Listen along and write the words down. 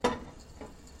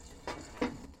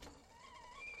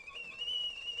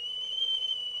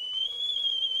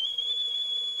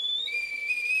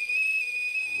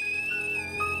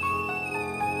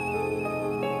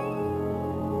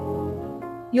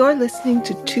You're listening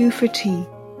to Two for Tea,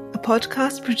 a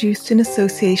podcast produced in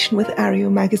association with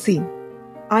Ario Magazine.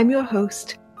 I'm your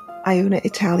host, Iona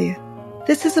Italia.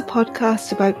 This is a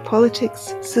podcast about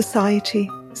politics, society,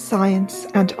 science,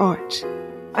 and art.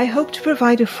 I hope to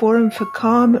provide a forum for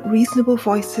calm, reasonable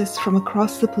voices from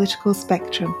across the political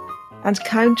spectrum and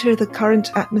counter the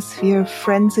current atmosphere of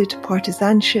frenzied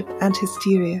partisanship and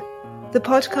hysteria. The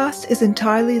podcast is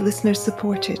entirely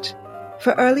listener-supported.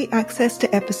 For early access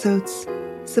to episodes,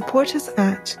 support us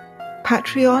at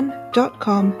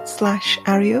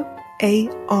patreon.com/Ario,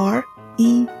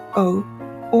 A-R-E-O,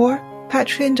 or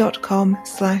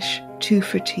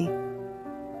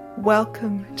patreon.com/2fortea.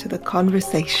 Welcome to the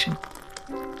conversation.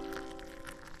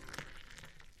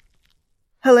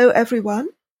 Hello, everyone.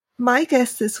 My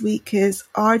guest this week is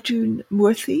Arjun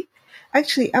Murthy.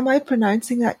 Actually, am I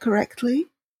pronouncing that correctly?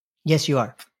 Yes, you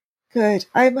are. Good.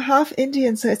 I'm half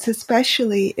Indian, so it's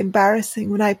especially embarrassing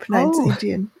when I pronounce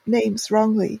Indian names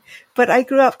wrongly. But I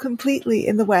grew up completely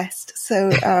in the West, so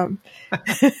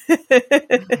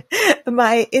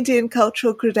my Indian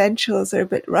cultural credentials are a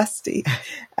bit rusty.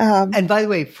 And by the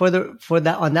way, on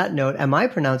that note, am I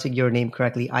pronouncing your name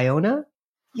correctly, Iona?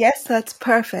 Yes, that's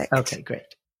perfect. Okay,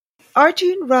 great.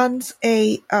 Arjun runs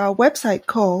a website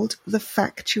called The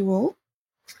Factual.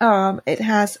 It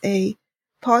has a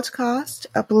podcast,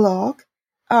 a blog,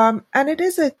 and it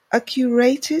is a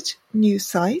curated news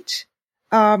site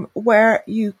where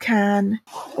you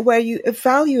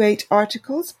evaluate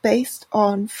articles based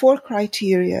on 4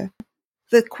 criteria: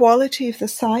 the quality of the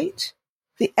site,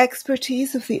 the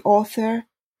expertise of the author,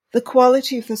 the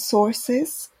quality of the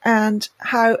sources, and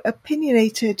how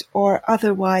opinionated or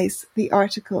otherwise the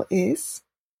article is,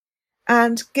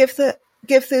 and give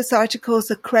those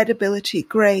articles a credibility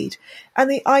grade. And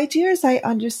the idea, as I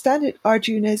understand it,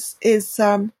 Arjun, is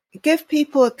give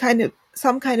people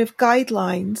some kind of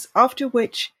guidelines after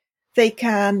which they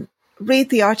can read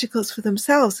the articles for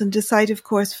themselves and decide, of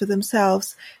course, for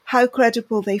themselves how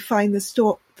credible they find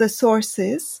the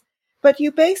sources. But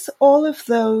you base all of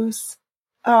those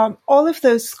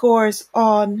scores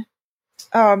on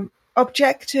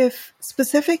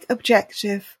specific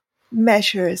objective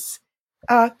measures.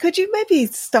 Could you maybe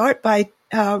start by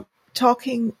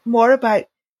talking more about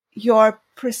your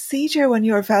procedure when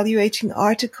you're evaluating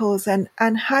articles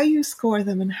and how you score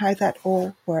them and how that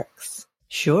all works?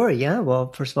 Sure, yeah.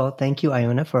 Well, first of all, thank you,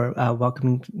 Iona, for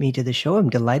welcoming me to the show.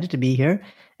 I'm delighted to be here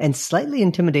and slightly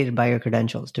intimidated by your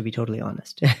credentials, to be totally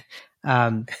honest.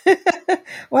 Wow,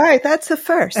 that's a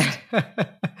first.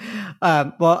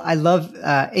 Well, I love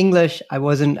English. I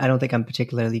don't think I'm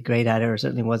particularly great at it, or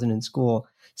certainly wasn't in school.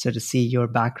 So to see your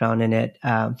background in it,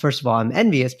 first of all, I'm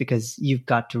envious because you've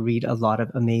got to read a lot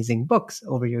of amazing books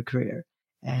over your career.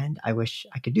 And I wish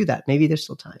I could do that. Maybe there's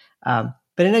still time.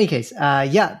 But in any case,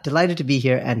 delighted to be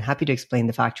here and happy to explain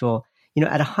The Factual.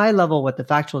 At a high level, what The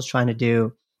Factual is trying to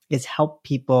do is help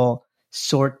people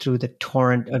sort through the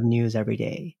torrent of news every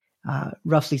day.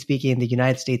 Roughly speaking, in the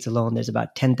United States alone, there's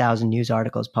about 10,000 news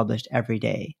articles published every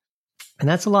day. And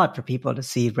that's a lot for people to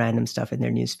see random stuff in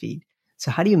their news feed. So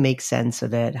how do you make sense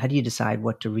of it? How do you decide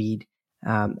what to read?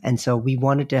 And so we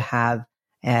wanted to have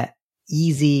an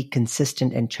easy,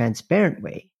 consistent, and transparent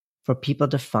way for people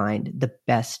to find the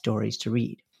best stories to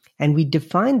read. And we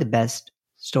defined the best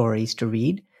stories to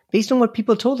read based on what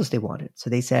people told us they wanted. So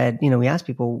they said, we asked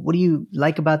people, what do you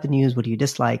like about the news? What do you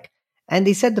dislike? And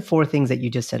they said the 4 things that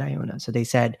you just said, Iona. So they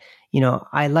said,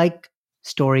 I like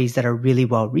stories that are really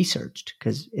well researched,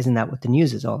 because isn't that what the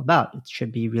news is all about? It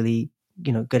should be really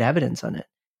good evidence on it.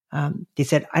 They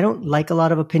said, I don't like a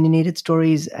lot of opinionated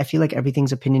stories. I feel like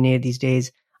everything's opinionated these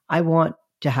days. I want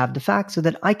to have the facts so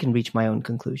that I can reach my own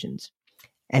conclusions.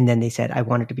 And then they said, I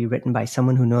want it to be written by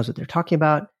someone who knows what they're talking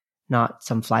about, not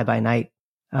some fly-by-night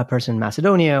person in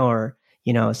Macedonia, or,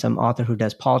 some author who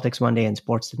does politics one day and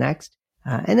sports the next,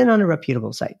 and then on a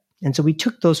reputable site. And so we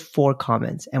took those 4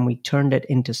 comments and we turned it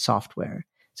into software.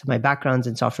 So my background's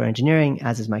in software engineering,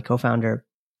 as is my co-founder.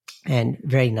 And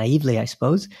very naively, I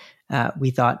suppose, we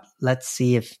thought, let's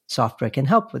see if software can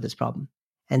help with this problem.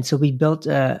 And so we built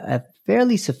a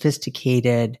fairly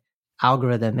sophisticated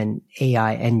algorithm and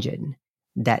AI engine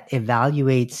that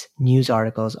evaluates news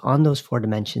articles on those 4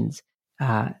 dimensions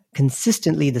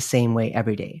consistently the same way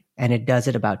every day. And it does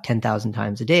it about 10,000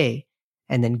 times a day,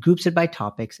 and then groups it by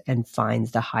topics and finds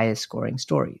the highest scoring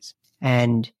stories.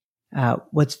 And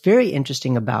what's very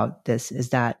interesting about this is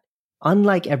that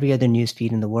unlike every other news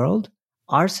feed in the world,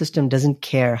 our system doesn't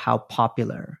care how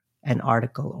popular an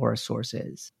article or a source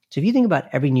is. So if you think about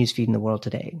every news feed in the world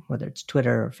today, whether it's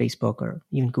Twitter or Facebook or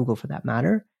even Google for that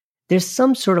matter, there's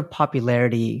some sort of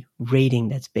popularity rating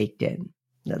that's baked in.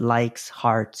 likes,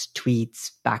 hearts,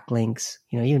 tweets, backlinks,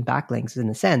 even backlinks in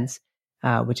a sense,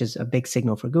 which is a big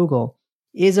signal for Google,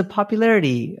 is a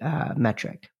popularity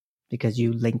metric because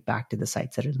you link back to the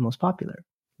sites that are the most popular.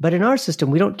 But in our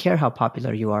system, we don't care how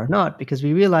popular you are or not, because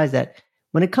we realize that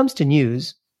when it comes to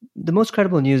news, the most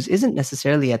credible news isn't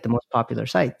necessarily at the most popular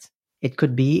sites. It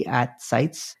could be at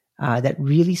sites that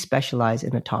really specialize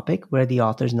in a topic where the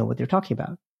authors know what they're talking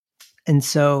about. And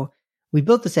so we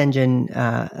built this engine.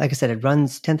 Like I said, it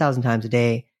runs 10,000 times a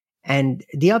day. And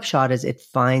the upshot is it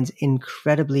finds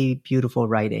incredibly beautiful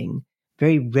writing,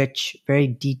 very rich, very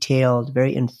detailed,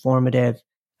 very informative,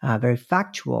 very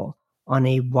factual on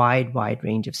a wide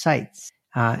range of sites.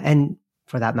 And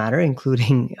for that matter,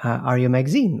 including Arya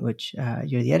Magazine, which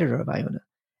you're the editor of, Iona.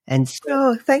 And so,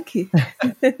 oh, thank you.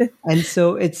 And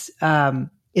so it's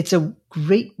a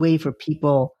great way for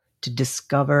people to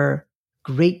discover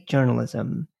great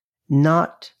journalism,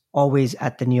 not always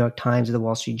at the New York Times or the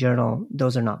Wall Street Journal.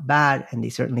 Those are not bad, and they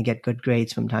certainly get good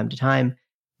grades from time to time,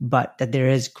 but that there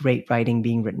is great writing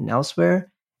being written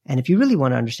elsewhere. And if you really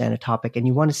want to understand a topic and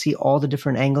you want to see all the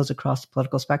different angles across the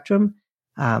political spectrum,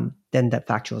 then that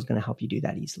Factual is going to help you do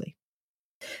that easily.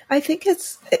 I think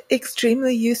it's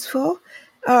extremely useful.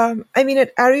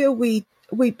 At Arya, we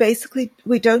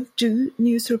don't do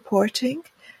news reporting.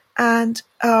 And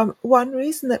one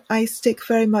reason that I stick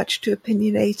very much to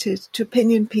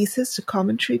opinion pieces, to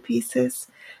commentary pieces,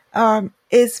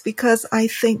 is because I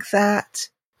think that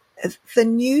the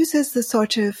news is the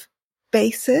sort of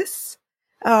basis.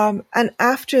 And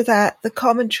after that, the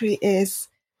commentary is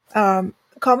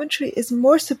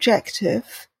more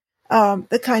subjective,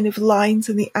 the kind of lines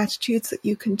and the attitudes that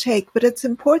you can take. But it's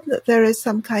important that there is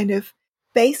some kind of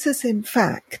basis in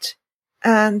fact.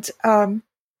 And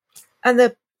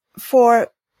for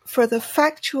the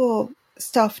factual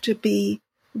stuff to be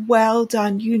well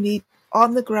done, you need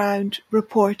on the ground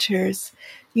reporters,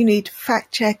 you need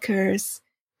fact checkers,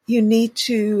 you need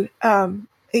to,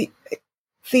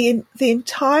 the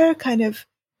entire kind of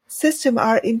system,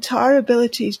 our entire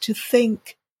ability to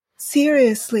think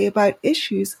seriously about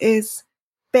issues is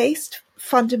based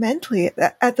fundamentally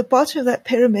at the bottom of that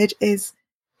pyramid is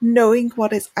knowing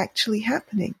what is actually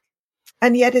happening.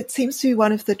 And yet it seems to be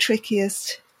one of the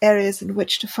trickiest areas in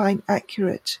which to find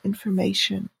accurate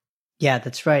information. Yeah,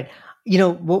 that's right.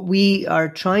 What we are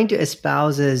trying to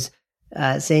espouse is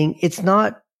saying it's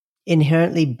not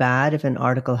inherently bad if an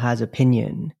article has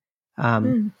opinion,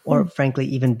 or frankly,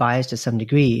 even bias to some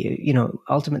degree.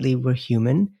 Ultimately, we're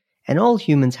human, and all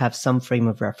humans have some frame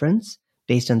of reference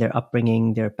based on their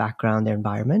upbringing, their background, their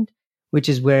environment, which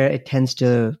is where it tends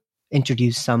to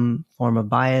introduce some form of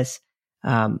bias.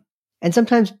 And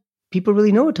sometimes people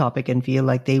really know a topic and feel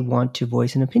like they want to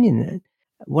voice an opinion in it.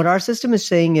 What our system is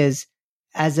saying is,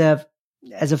 as a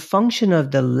function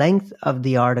of the length of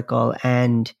the article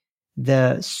and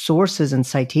the sources and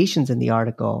citations in the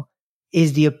article,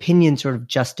 is the opinion sort of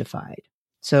justified?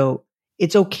 So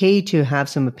it's okay to have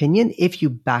some opinion if you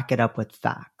back it up with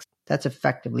facts. That's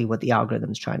effectively what the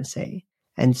algorithm is trying to say.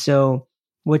 And so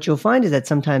what you'll find is that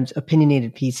sometimes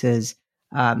opinionated pieces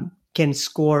can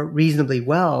score reasonably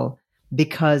well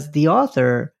because the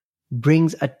author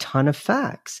brings a ton of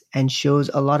facts and shows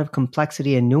a lot of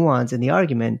complexity and nuance in the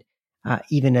argument,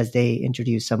 even as they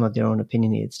introduce some of their own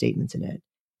opinionated statements in it.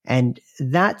 And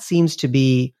that seems to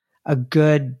be a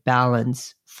good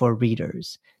balance for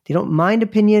readers. They don't mind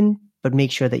opinion, but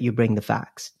make sure that you bring the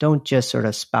facts. Don't just sort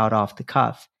of spout off the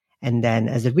cuff. And then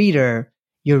as a reader,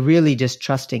 you're really just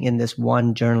trusting in this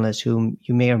one journalist whom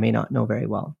you may or may not know very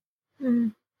well.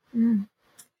 Mm-hmm.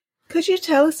 Could you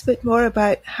tell us a bit more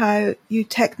about how you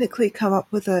technically come up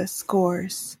with the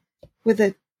scores, with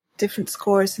the different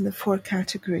scores in the 4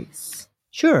 categories?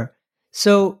 Sure.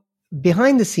 So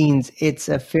behind the scenes, it's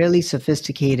a fairly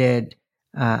sophisticated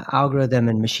algorithm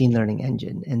and machine learning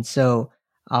engine. And so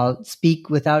I'll speak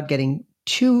without getting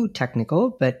too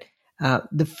technical, but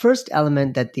the first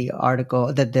element that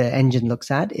the engine looks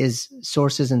at is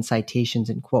sources and citations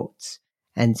and quotes.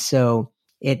 And so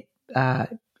it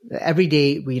every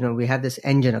day we have this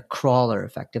engine, a crawler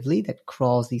effectively, that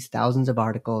crawls these thousands of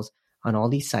articles on all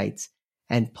these sites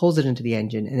and pulls it into the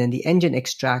engine. And then the engine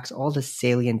extracts all the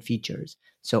salient features.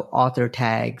 So author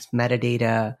tags,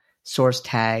 metadata, source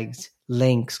tags,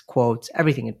 links, quotes,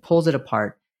 everything. It pulls it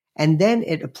apart. And then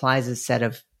it applies a set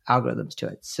of algorithms to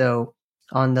it. So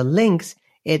on the links,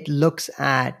 it looks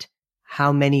at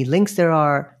how many links there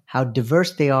are, how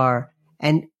diverse they are,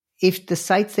 and if the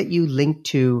sites that you link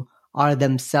to are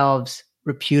themselves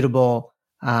reputable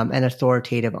and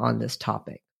authoritative on this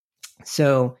topic.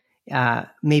 So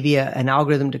maybe an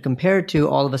algorithm to compare it to,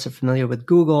 all of us are familiar with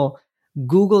Google.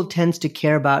 Google tends to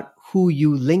care about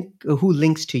who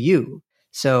links to you.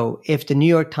 So if the New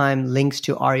York Times links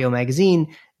to Ario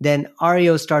magazine, then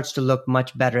Ario starts to look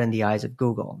much better in the eyes of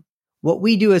Google. What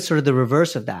we do is sort of the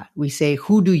reverse of that. We say,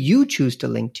 who do you choose to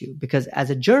link to? Because as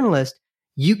a journalist,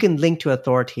 you can link to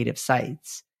authoritative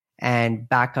sites and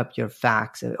back up your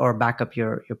facts or back up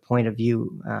your point of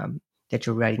view that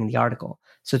you're writing the article.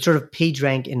 So it's sort of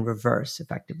PageRank in reverse,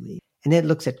 effectively. And it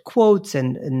looks at quotes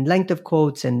and length of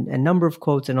quotes and number of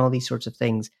quotes and all these sorts of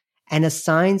things and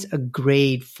assigns a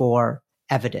grade for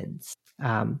evidence.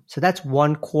 So that's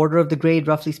 1/4 of the grade,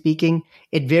 roughly speaking.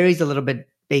 It varies a little bit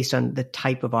based on the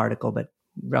type of article, but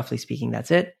roughly speaking,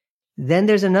 that's it. Then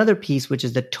there's another piece, which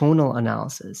is the tonal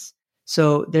analysis.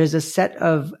 So there's a set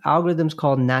of algorithms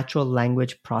called natural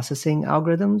language processing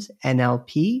algorithms,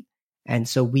 NLP. And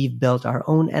so we've built our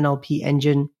own NLP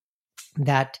engine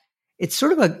that it's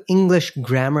sort of an English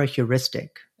grammar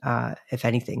heuristic, if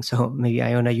anything. So maybe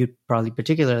Iona, you'd probably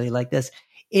particularly like this.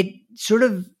 It sort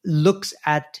of looks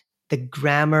at the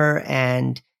grammar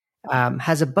and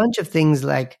has a bunch of things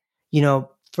like,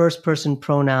 first person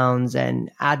pronouns and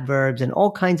adverbs and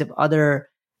all kinds of other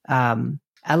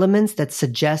elements that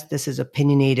suggest this is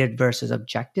opinionated versus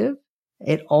objective.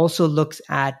 It also looks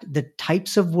at the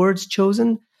types of words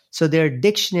chosen. So there are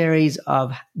dictionaries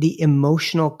of the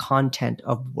emotional content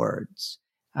of words.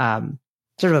 Sort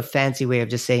of a fancy way of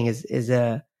just saying is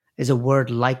a word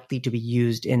likely to be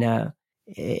used in a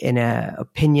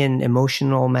opinion,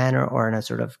 emotional manner, or in a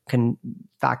sort of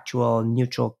factual,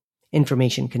 neutral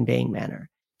information conveying manner.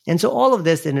 And so all of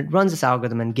this, and it runs this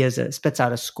algorithm and spits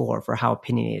out a score for how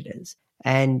opinionated it is.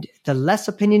 And the less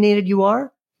opinionated you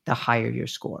are, the higher your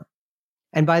score.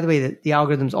 And by the way, the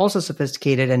algorithm is also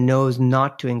sophisticated and knows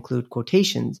not to include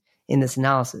quotations in this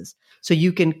analysis. So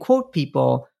you can quote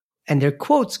people and their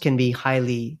quotes can be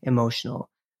highly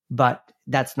emotional, but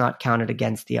that's not counted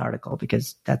against the article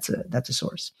because that's a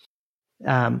source.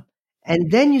 And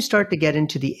then you start to get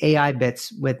into the AI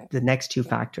bits with the next two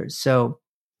factors. So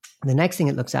the next thing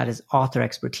it looks at is author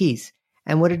expertise.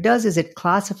 And what it does is it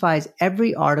classifies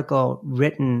every article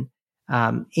written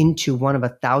into one of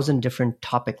 1,000 different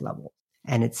topic levels.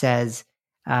 And it says,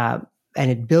 and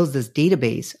it builds this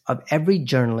database of every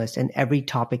journalist and every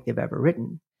topic they've ever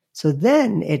written. So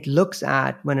then it looks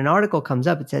at, when an article comes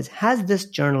up, it says, has this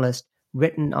journalist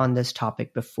written on this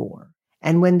topic before?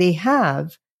 And when they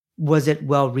have, was it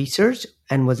well researched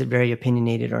and was it very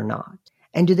opinionated or not?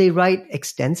 And do they write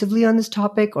extensively on this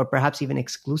topic or perhaps even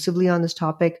exclusively on this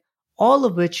topic? All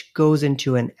of which goes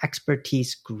into an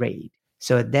expertise grade.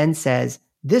 So it then says,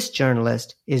 this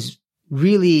journalist is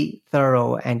really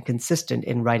thorough and consistent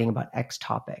in writing about X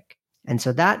topic. And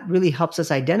so that really helps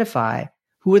us identify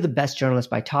who are the best journalists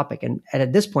by topic. And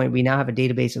at this point, we now have a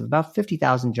database of about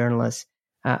 50,000 journalists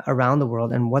around the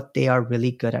world and what they are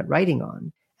really good at writing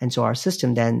on. And so our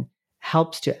system then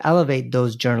helps to elevate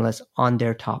those journalists on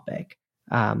their topic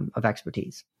of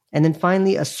expertise. And then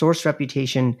finally, a source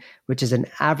reputation, which is an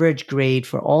average grade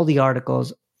for all the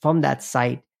articles from that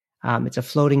site. It's a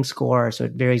floating score, so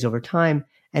it varies over time.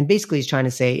 And basically, it's trying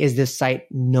to say, is this site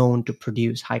known to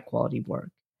produce high quality work?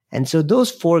 And so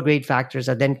those 4 grade factors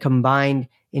are then combined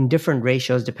in different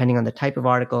ratios depending on the type of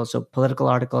article. So political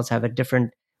articles have a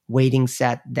different weighting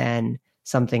set than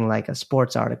something like a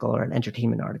sports article or an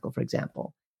entertainment article, for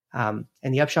example. And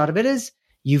the upshot of it is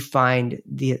you find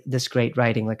this great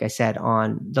writing, like I said,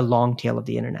 on the long tail of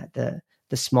the internet,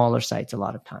 the smaller sites a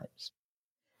lot of times.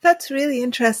 That's really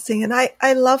interesting. And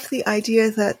I love the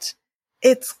idea that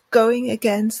it's going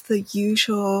against the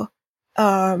usual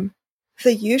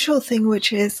thing,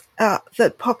 which is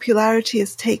that popularity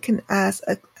is taken as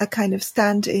a kind of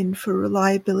stand-in for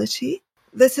reliability.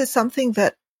 This is something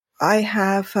that I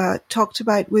have talked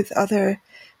about with other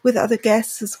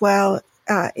guests as well,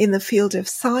 in the field of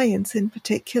science in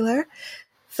particular,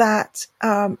 that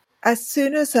as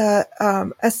soon as a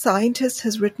scientist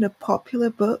has written a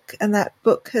popular book and that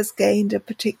book has gained a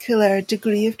particular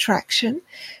degree of traction,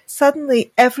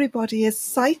 suddenly everybody is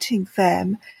citing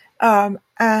them,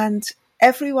 and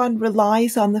everyone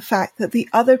relies on the fact that the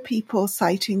other people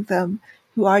citing them,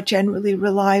 who are generally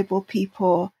reliable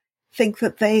people, think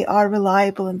that they are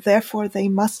reliable and therefore they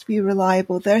must be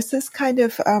reliable. There's this kind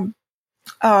of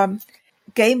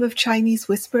game of Chinese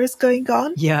whispers going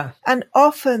on. Yeah. And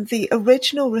often the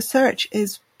original research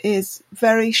is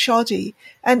very shoddy,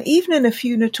 and even in a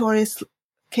few notorious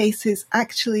cases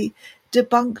actually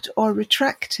debunked or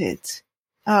retracted.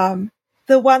 The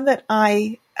one that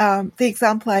the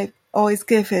example I always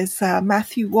give is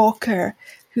Matthew Walker,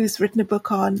 who's written a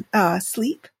book on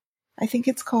sleep. I think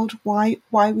it's called Why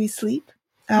We Sleep.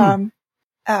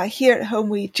 Here at home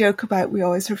we joke about, we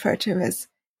always refer to him as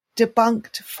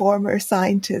debunked former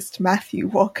scientist Matthew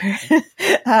Walker,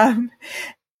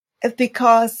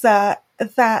 because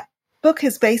that book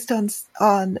is based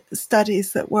on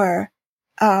studies that were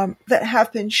that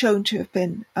have been shown to have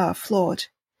been flawed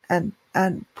and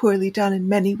poorly done in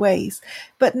many ways.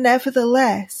 But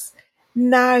nevertheless,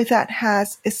 now that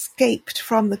has escaped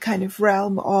from the kind of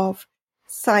realm of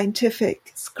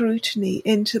scientific scrutiny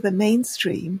into the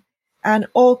mainstream, and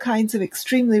all kinds of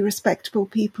extremely respectable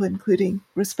people, including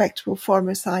respectable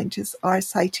former scientists, are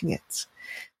citing it.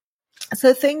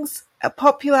 So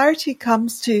popularity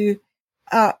comes to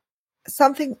the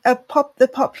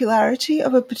popularity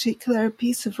of a particular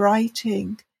piece of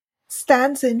writing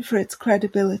stands in for its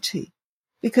credibility,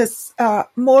 because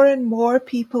more and more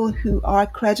people who are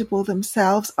credible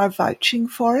themselves are vouching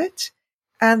for it,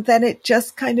 and then it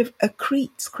just kind of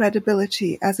accretes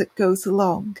credibility as it goes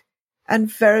along. And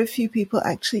very few people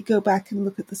actually go back and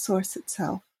look at the source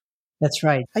itself. That's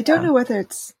right. I don't know whether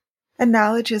it's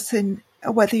analogous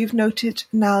whether you've noted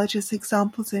analogous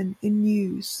examples in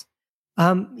news.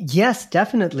 Yes,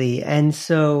 definitely. And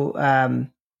so,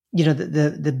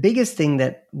 the biggest thing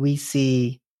that we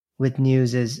see with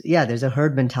news is, there's a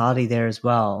herd mentality there as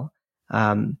well.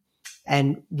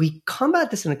 And we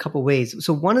combat this in a couple ways.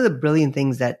 So one of the brilliant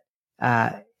things that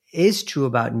is true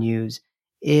about news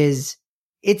is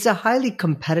it's a highly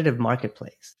competitive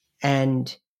marketplace.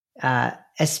 And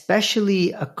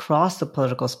especially across the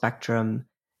political spectrum,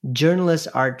 journalists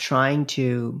are trying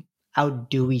to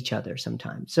outdo each other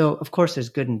sometimes. So of course there's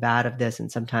good and bad of this,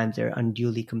 and sometimes they're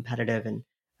unduly competitive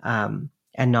and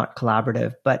not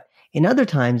collaborative. But in other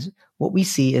times, what we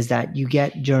see is that you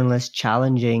get journalists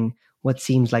challenging what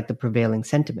seems like the prevailing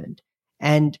sentiment.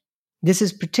 And this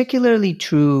is particularly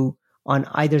true on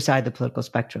either side of the political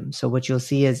spectrum. So what you'll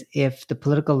see is if the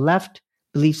political left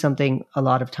believes something, a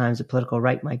lot of times the political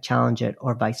right might challenge it,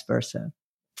 or vice versa.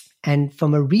 And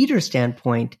from a reader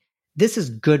standpoint, this is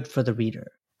good for the reader.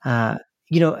 I'll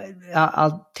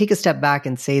take a step back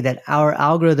and say that our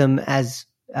algorithm, as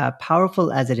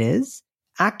powerful as it is,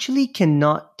 actually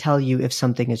cannot tell you if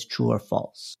something is true or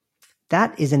false.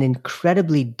 That is an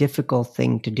incredibly difficult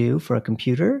thing to do for a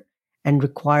computer, and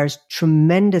requires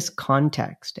tremendous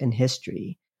context and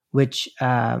history, which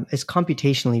is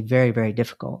computationally very, very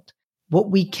difficult. What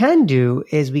we can do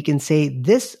is we can say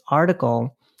this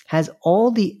article has all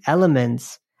the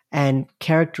elements and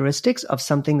characteristics of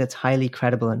something that's highly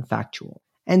credible and factual.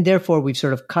 And therefore, we've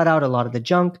sort of cut out a lot of the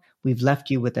junk. We've left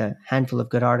you with a handful of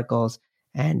good articles.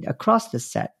 And across this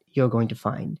set, you're going to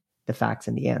find the facts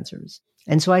and the answers.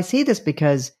 And so I say this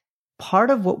because part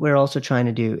of what we're also trying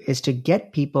to do is to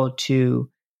get people to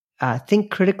think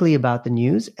critically about the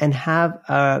news and have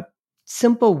a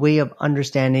simple way of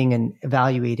understanding and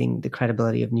evaluating the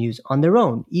credibility of news on their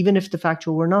own, even if the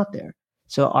factual were not there.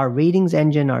 So our ratings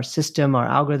engine, our system, our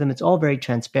algorithm, it's all very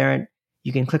transparent.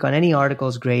 You can click on any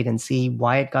article's grade and see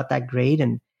why it got that grade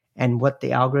and what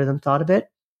the algorithm thought of it.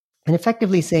 And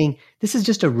effectively saying, this is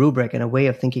just a rubric and a way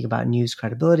of thinking about news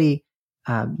credibility.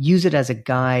 Use it as a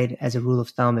guide, as a rule of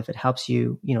thumb, if it helps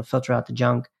you, filter out the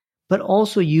junk, but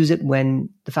also use it when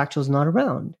the factual is not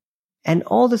around. And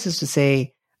all this is to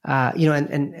say,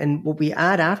 and what we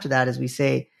add after that is we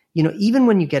say, even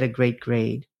when you get a great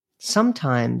grade,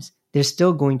 sometimes there's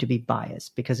still going to be bias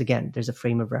because, again, there's a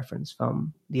frame of reference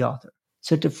from the author.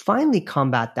 So to finally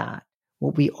combat that,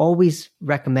 what we always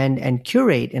recommend and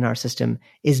curate in our system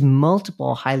is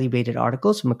multiple highly rated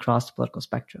articles from across the political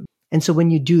spectrum. And so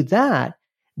when you do that,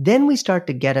 then we start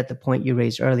to get at the point you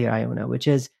raised earlier, Iona, which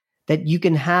is that you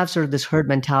can have sort of this herd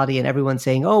mentality and everyone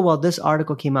saying, oh, well, this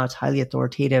article came out, it's highly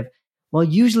authoritative. Well,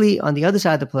 usually on the other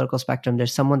side of the political spectrum,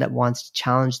 there's someone that wants to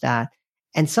challenge that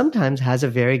and sometimes has a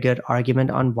very good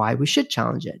argument on why we should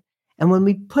challenge it. And when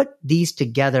we put these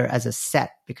together as a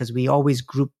set, because we always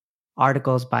group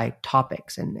articles by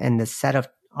topics and the set of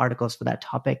articles for that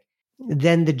topic,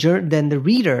 then the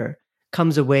reader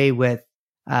comes away with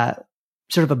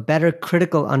sort of a better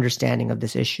critical understanding of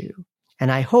this issue.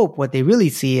 And I hope what they really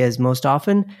see is most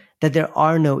often that there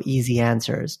are no easy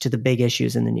answers to the big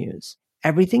issues in the news.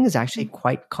 Everything is actually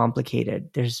quite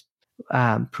complicated. There's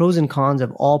pros and cons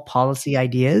of all policy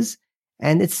ideas.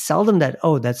 And it's seldom that,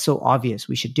 oh, that's so obvious,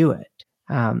 we should do it.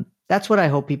 That's what I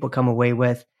hope people come away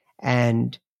with.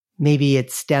 And maybe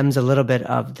it stems a little bit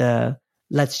of the,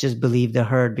 let's just believe the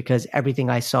herd because everything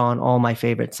I saw on all my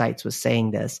favorite sites was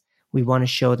saying this. We want to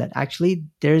show that actually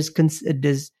there's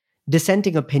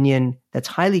dissenting opinion that's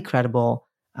highly credible,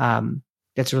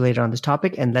 that's related on this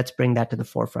topic. And let's bring that to the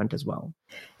forefront as well.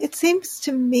 It seems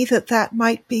to me that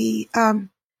might be,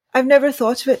 I've never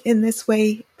thought of it in this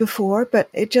way before, but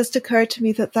it just occurred to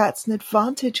me that that's an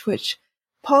advantage which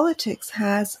politics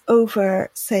has over,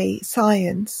 say,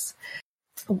 science,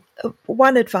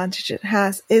 one advantage it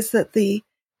has is that the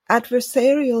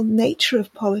adversarial nature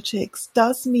of politics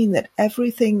does mean that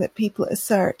everything that people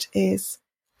assert is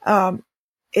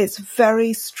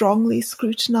very strongly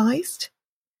scrutinized,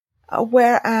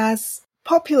 whereas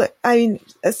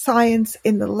science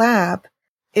in the lab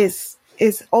is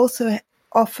also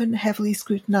often heavily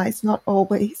scrutinized, not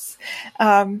always,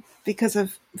 because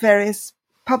of various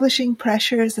publishing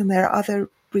pressures, and there are other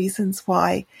reasons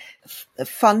why,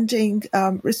 funding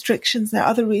restrictions. There are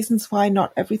other reasons why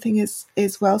not everything is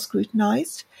well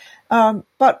scrutinized.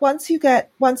 But once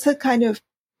a kind of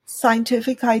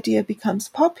scientific idea becomes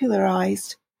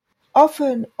popularized,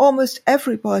 often almost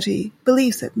everybody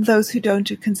believes it, and those who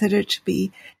don't are considered to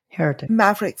be heretic,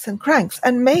 mavericks and cranks,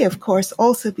 and may of course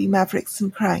also be mavericks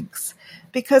and cranks,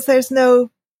 because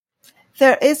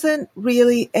there isn't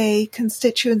really a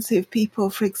constituency of people,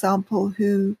 for example,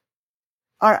 who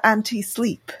are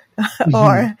anti-sleep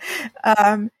or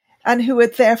and who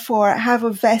would therefore have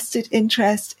a vested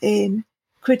interest in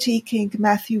critiquing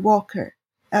Matthew Walker,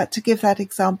 to give that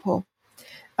example.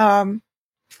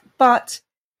 But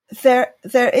there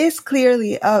is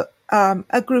clearly a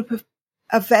group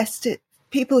of vested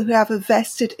people who have a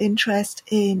vested interest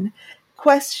in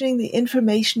questioning the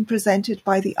information presented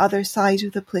by the other side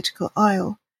of the political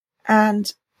aisle.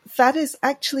 And that is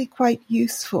actually quite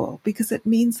useful, because it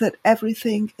means that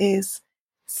everything is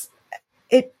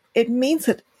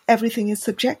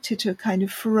subjected to a kind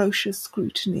of ferocious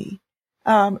scrutiny.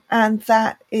 And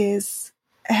that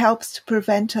helps to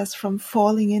prevent us from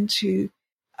falling into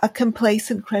a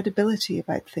complacent credibility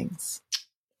about things.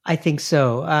 I think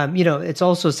so. It's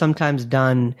also sometimes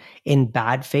done in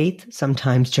bad faith.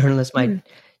 Sometimes journalists might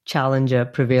challenge a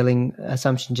prevailing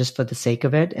assumption just for the sake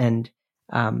of it. And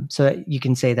so you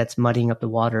can say that's muddying up the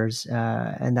waters,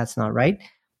 and that's not right.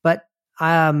 But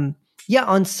on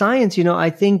science, I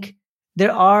think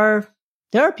there are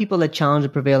people that challenge the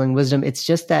prevailing wisdom. It's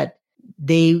just that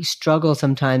they struggle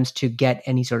sometimes to get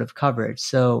any sort of coverage.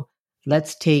 So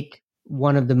let's take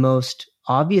one of the most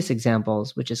obvious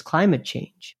examples, which is climate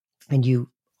change. And you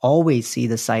always see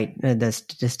the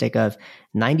statistic of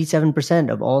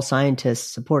 97% of all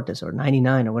scientists support this, or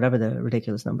 99, or whatever the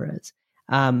ridiculous number is.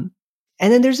 And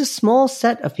then there's a small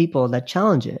set of people that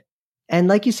challenge it. And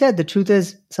like you said, the truth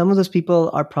is some of those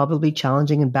people are probably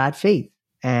challenging in bad faith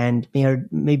and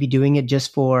maybe doing it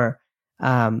just for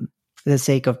the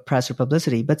sake of press or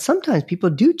publicity. But sometimes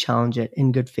people do challenge it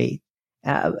in good faith.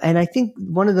 And I think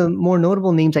one of the more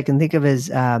notable names I can think of is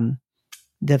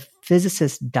the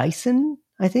physicist Dyson,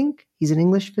 I think. He's an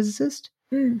English physicist.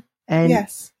 And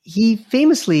yes, he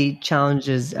famously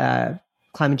challenges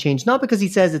climate change, not because he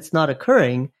says it's not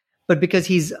occurring, but because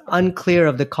he's unclear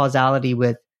of the causality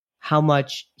with how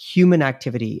much human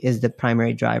activity is the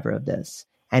primary driver of this.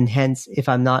 And hence, if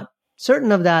I'm not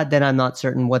certain of that, then I'm not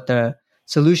certain what the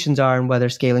solutions are and whether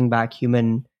scaling back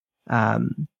human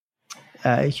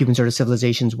sort of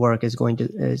civilization's work is going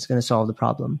to solve the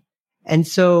problem. And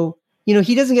so,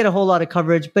 he doesn't get a whole lot of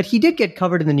coverage, but he did get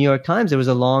covered in the New York Times. There was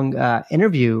a long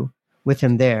interview with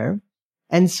him there.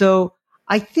 And so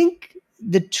I think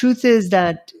the truth is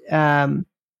that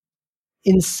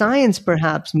in science,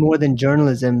 perhaps more than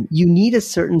journalism, you need a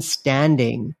certain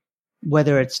standing,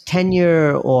 whether it's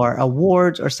tenure or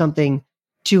awards or something,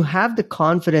 to have the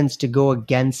confidence to go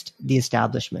against the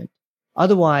establishment.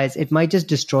 Otherwise, it might just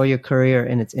destroy your career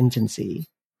in its infancy.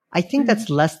 I think that's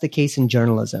less the case in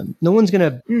journalism. No one's going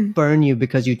to burn you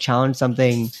because you challenged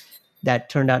something that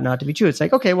turned out not to be true. It's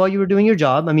like, okay, well, you were doing your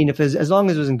job. I mean, as long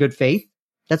as it was in good faith,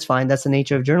 that's fine. That's the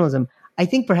nature of journalism. I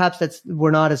think perhaps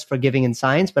we're not as forgiving in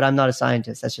science, but I'm not a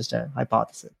scientist. That's just a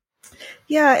hypothesis.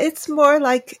 Yeah, it's more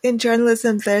like in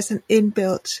journalism, there's an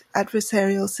inbuilt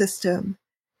adversarial system,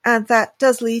 and that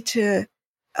does lead to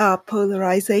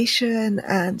polarization,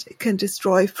 and it can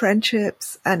destroy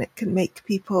friendships, and it can make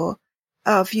people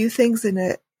view things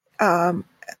it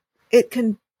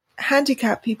can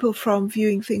handicap people from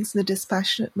viewing things in a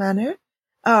dispassionate manner,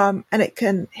 and it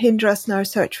can hinder us in our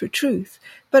search for truth.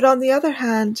 But on the other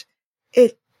hand,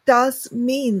 it does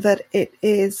mean that it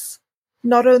is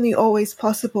not only always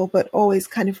possible, but always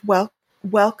kind of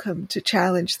welcome to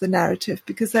challenge the narrative,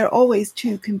 because there are always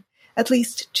at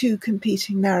least two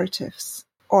competing narratives.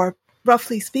 Or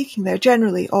roughly speaking, there are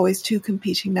generally always two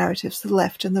competing narratives, the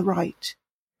left and the right.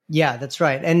 Yeah, that's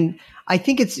right. And I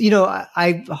think it's,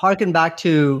 I hearken back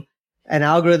to an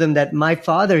algorithm that my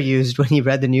father used when he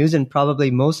read the news, and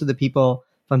probably most of the people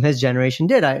from his generation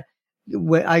did. I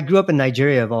grew up in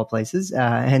Nigeria, of all places,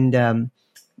 and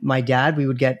my dad, we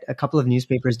would get a couple of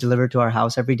newspapers delivered to our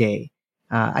house every day.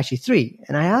 actually 3.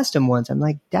 And I asked him once, I'm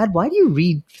like, Dad, why do you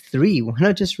read 3? Why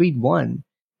not just read 1?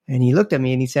 And he looked at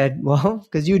me and he said, well,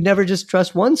 because you'd never just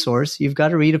trust one source. You've got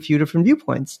to read a few different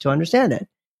viewpoints to understand it.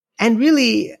 And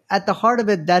really, at the heart of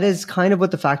it, that is kind of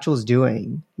what the Factual is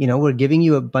doing. You know, we're giving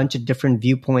you a bunch of different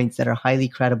viewpoints that are highly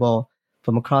credible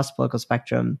from across the political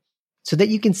spectrum so that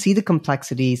you can see the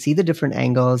complexity, see the different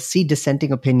angles, see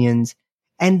dissenting opinions,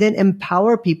 and then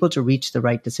empower people to reach the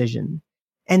right decision.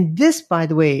 And this, by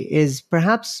the way, is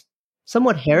perhaps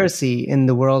somewhat heresy in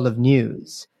the world of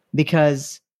news,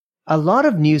 because a lot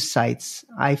of news sites,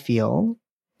 I feel,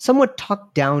 somewhat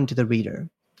talk down to the reader.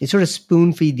 They sort of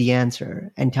spoon feed the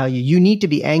answer and tell you, you need to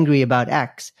be angry about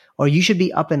X, or you should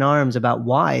be up in arms about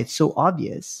Y. It's so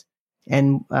obvious.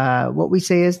 And what we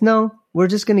say is, no, we're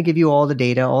just going to give you all the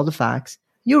data, all the facts.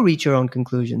 You'll reach your own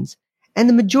conclusions. And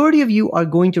the majority of you are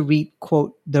going to reach,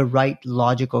 quote, the right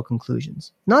logical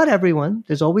conclusions. Not everyone.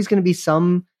 There's always going to be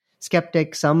some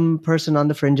skeptic, some person on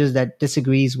the fringes that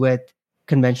disagrees with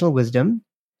conventional wisdom.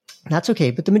 That's okay.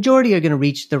 But the majority are going to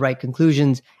reach the right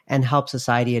conclusions and help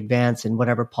society advance in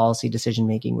whatever policy decision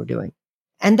making we're doing.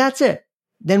 And that's it.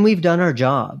 Then we've done our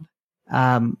job.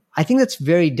 I think that's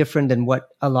very different than what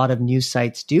a lot of news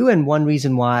sites do. And one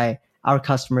reason why our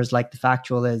customers like the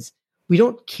Factual is we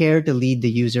don't care to lead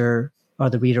the user, or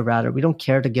the reader rather. We don't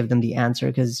care to give them the answer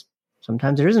because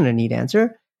sometimes there isn't a neat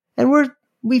answer. And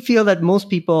we feel that most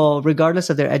people,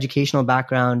 regardless of their educational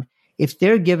background, if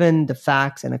they're given the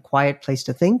facts and a quiet place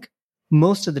to think,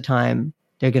 most of the time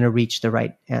they're going to reach the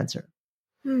right answer.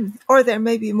 Or there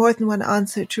may be more than one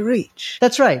answer to reach.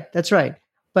 That's right. That's right.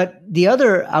 But the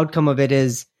other outcome of it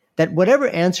is that whatever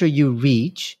answer you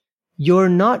reach, you're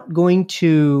not going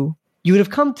to, you would have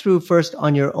come through first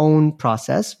on your own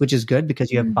process, which is good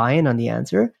because you have buy-in on the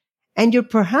answer. And you're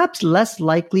perhaps less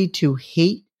likely to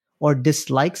hate or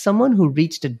dislike someone who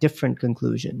reached a different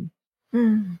conclusion.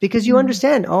 Because you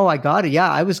understand, oh, I got it. Yeah,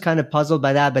 I was kind of puzzled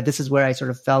by that, but this is where I sort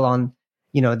of fell on,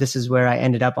 this is where I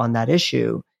ended up on that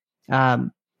issue.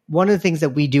 One of the things that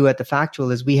we do at the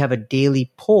Factual is we have a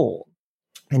daily poll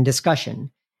and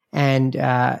discussion. And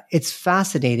it's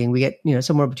fascinating. We get,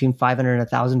 somewhere between 500 and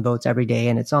 1,000 votes every day,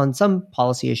 and it's on some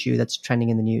policy issue that's trending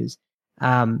in the news.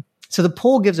 So the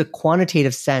poll gives a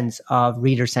quantitative sense of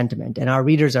reader sentiment, and our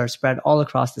readers are spread all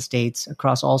across the states,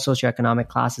 across all socioeconomic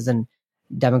classes and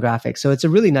demographics. So it's a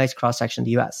really nice cross-section of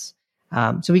the US.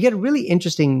 So we get a really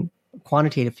interesting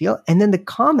quantitative feel. And then the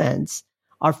comments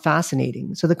are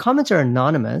fascinating. So the comments are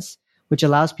anonymous, which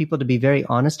allows people to be very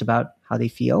honest about how they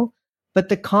feel. But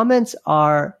the comments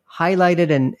are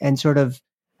highlighted and sort of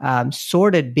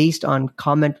sorted based on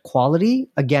comment quality,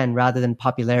 again, rather than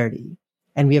popularity.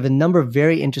 And we have a number of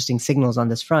very interesting signals on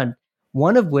this front,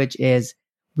 one of which is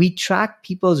we track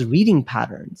people's reading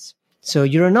patterns. So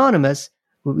you're anonymous.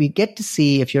 We get to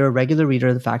see if you're a regular reader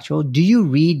of the Factual, do you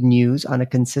read news on a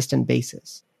consistent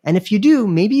basis? And if you do,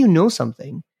 maybe you know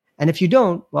something. And if you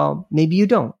don't, well, maybe you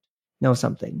don't know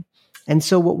something. And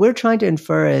so what we're trying to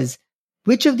infer is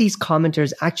which of these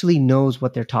commenters actually knows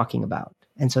what they're talking about.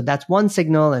 And so that's one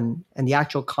signal, and the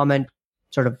actual comment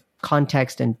sort of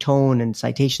context and tone and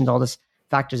citations, all this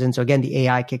factors in. So again, the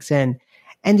AI kicks in.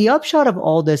 And the upshot of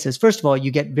all this is, first of all,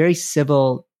 you get very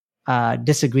civil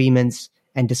disagreements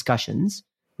and discussions,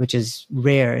 which is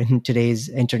rare in today's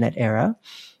internet era.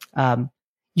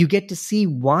 You get to see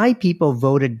why people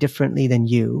voted differently than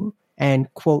you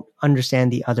and, quote,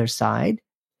 understand the other side.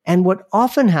 And what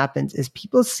often happens is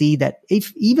people see that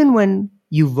even when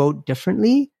you vote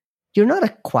differently, you're not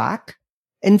a quack.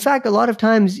 In fact, a lot of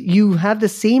times you have the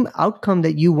same outcome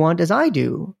that you want as I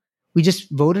do. We just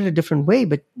voted a different way,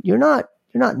 but you're not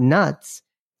nuts.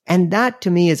 And that to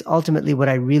me is ultimately what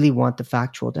I really want the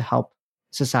Factual to help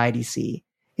society see,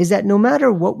 is that no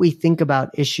matter what we think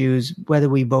about issues, whether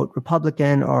we vote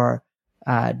Republican or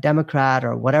Democrat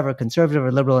or whatever, conservative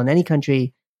or liberal in any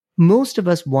country, most of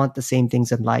us want the same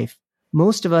things in life.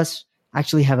 Most of us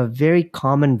actually have a very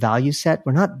common value set.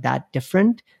 We're not that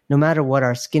different, no matter what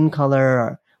our skin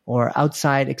color or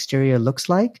outside exterior looks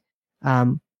like.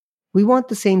 We want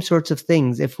the same sorts of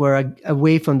things if we're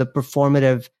away from the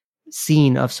performative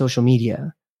scene of social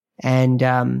media. And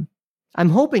I'm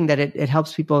hoping that it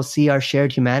helps people see our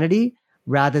shared humanity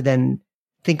rather than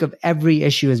think of every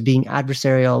issue as being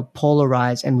adversarial,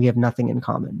 polarized, and we have nothing in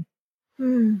common.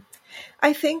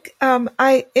 I think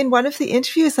in one of the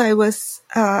interviews I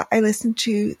listened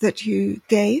to that you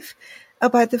gave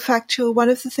about the Factual, one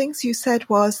of the things you said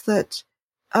was that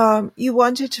you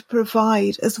wanted to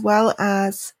provide, as well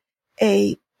as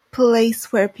a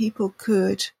place where people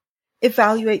could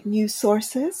evaluate news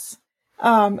sources,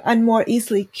 and more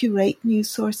easily curate news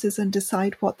sources and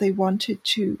decide what they wanted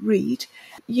to read.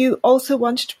 You also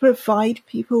wanted to provide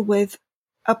people with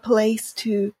a place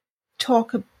to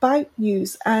talk about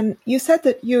news. And you said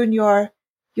that you and your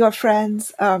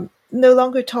friends no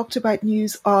longer talked about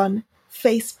news on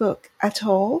Facebook at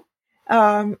all.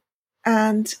 And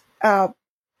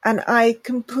I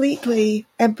completely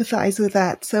empathize with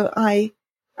that. So I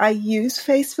use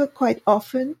Facebook quite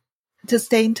often to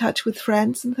stay in touch with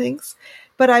friends and things,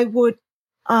 but I would,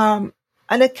 and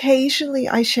occasionally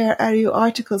I share Aereo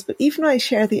articles, but even when I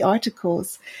share the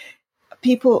articles,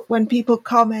 when people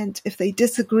comment, if they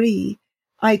disagree,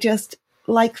 I just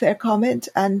like their comment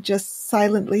and just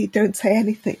silently don't say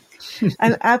anything.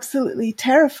 I'm absolutely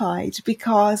terrified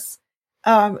because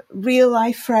real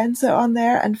life friends are on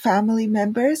there and family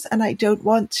members, and I don't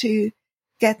want to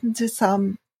get into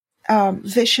some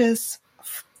vicious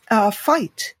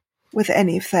fight with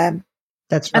any of them.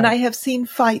 That's right. And I have seen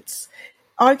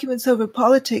arguments over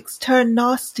politics turn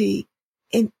nasty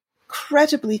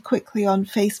incredibly quickly on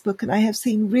Facebook, and I have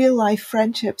seen real life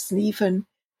friendships and even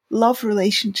love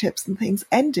relationships and things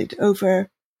ended over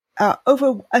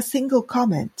a single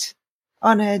comment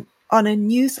on a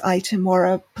news item or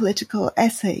a political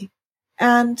essay.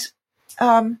 And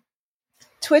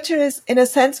Twitter is, in a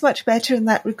sense, much better in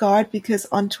that regard, because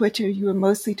on Twitter you are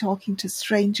mostly talking to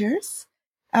strangers.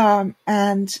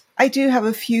 And I do have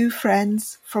a few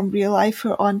friends from real life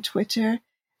who are on Twitter,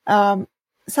 some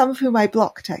of whom I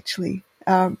blocked, actually.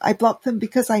 I blocked them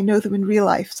because I know them in real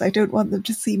life, so I don't want them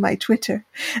to see my Twitter.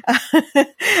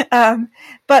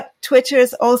 But Twitter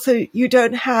is also, you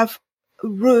don't have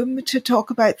room to talk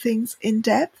about things in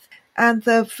depth, and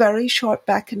the very short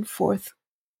back and forth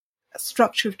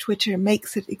structure of Twitter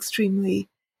makes it extremely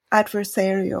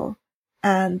adversarial,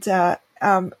 and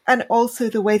also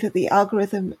the way that the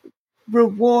algorithm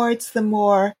rewards the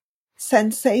more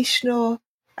sensational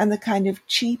and the kind of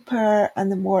cheaper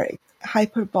and the more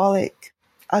hyperbolic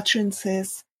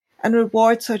utterances, and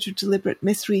rewards sort of deliberate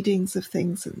misreadings of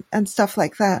things and stuff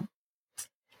like that.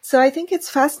 So I think it's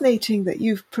fascinating that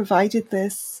you've provided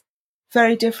this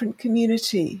very different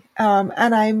community.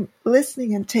 And I'm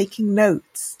listening and taking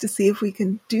notes to see if we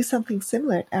can do something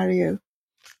similar at Aereo.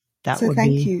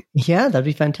 Thank you. Yeah, that'd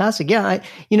be fantastic. Yeah.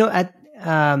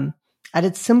 At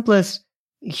its simplest,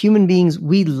 human beings,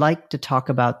 we like to talk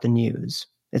about the news.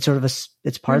 It's sort of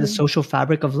it's part of the social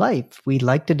fabric of life. We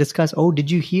like to discuss, oh, did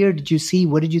you hear? Did you see?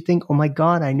 What did you think? Oh my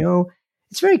God, I know.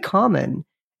 It's very common.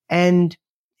 And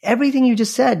everything you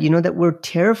just said, that we're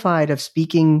terrified of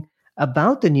speaking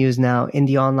about the news now in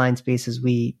the online spaces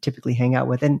we typically hang out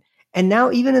with. And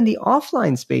now even in the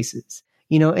offline spaces,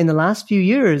 in the last few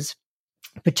years,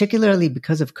 particularly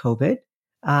because of COVID,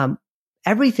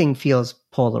 everything feels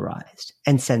polarized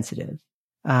and sensitive.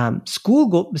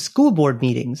 School board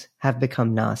meetings have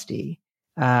become nasty.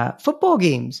 Football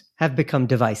games have become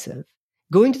divisive.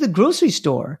 Going to the grocery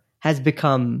store has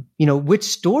become, which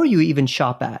store you even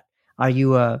shop at. Are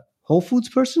you a Whole Foods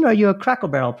person? Or are you a Cracker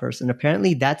Barrel person?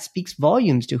 Apparently that speaks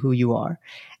volumes to who you are.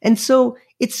 And so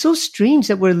it's so strange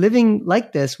that we're living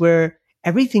like this, where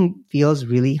everything feels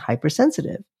really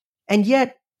hypersensitive. And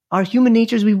yet our human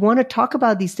natures, we want to talk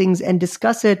about these things and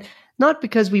discuss it, not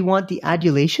because we want the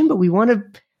adulation, but we want to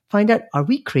find out, are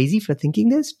we crazy for thinking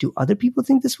this? Do other people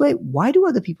think this way? Why do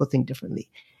other people think differently?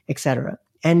 Etc.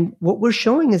 And what we're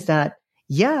showing is that,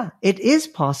 yeah, it is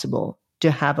possible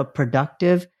to have a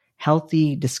productive,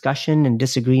 healthy discussion and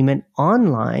disagreement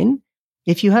online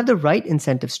if you have the right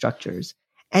incentive structures.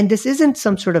 And this isn't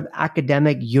some sort of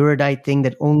academic erudite thing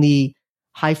that only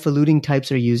highfalutin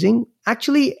types are using.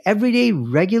 Actually, everyday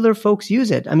regular folks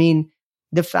use it. I mean,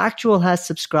 The Factual has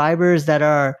subscribers that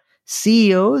are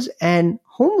CEOs and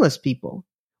homeless people.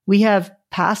 We have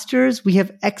pastors, we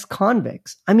have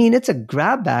ex-convicts. I mean, it's a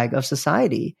grab bag of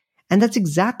society. And that's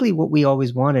exactly what we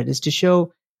always wanted, is to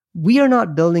show we are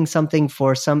not building something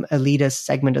for some elitist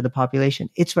segment of the population.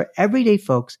 It's for everyday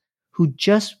folks who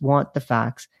just want the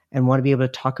facts and want to be able to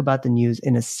talk about the news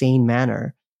in a sane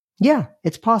manner. Yeah,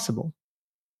 it's possible.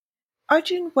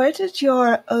 Arjun, where did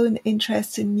your own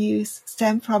interest in news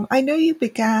stem from? I know you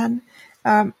began,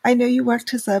 I know you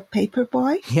worked as a paper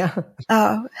boy. Yeah.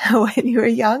 When you were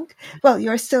young. Well,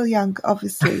 you're still young,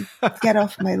 obviously. Get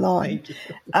off my lawn. Thank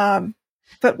you.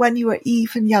 But when you were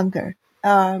even younger,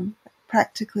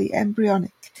 practically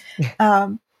embryonic.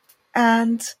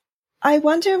 And I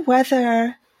wonder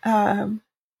whether,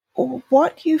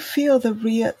 what you feel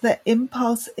the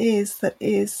impulse is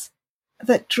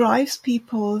that drives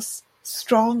people's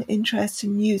strong interest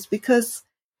in news, because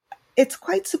it's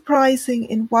quite surprising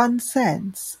in one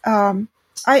sense. I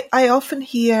often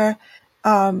hear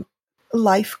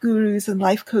life gurus and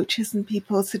life coaches and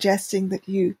people suggesting that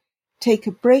you take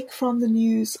a break from the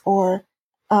news or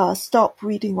stop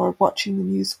reading or watching the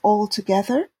news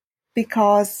altogether,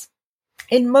 because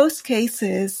in most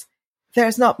cases,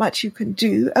 there's not much you can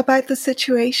do about the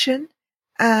situation,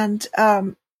 and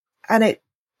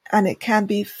it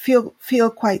can feel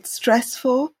quite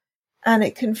stressful, and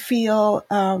it can feel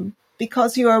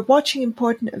because you are watching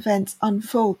important events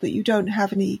unfold, but you don't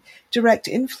have any direct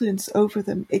influence over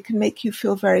them. It can make you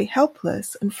feel very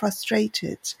helpless and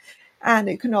frustrated, and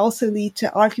it can also lead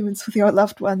to arguments with your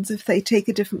loved ones if they take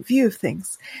a different view of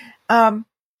things.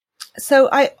 So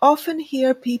I often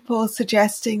hear people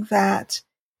suggesting that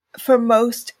for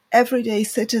most everyday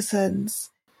citizens,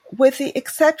 with the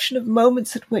exception of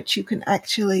moments at which you can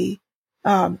actually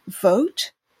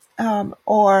vote,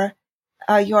 or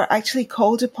you're actually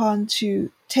called upon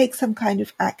to take some kind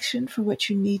of action for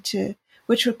which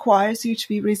which requires you to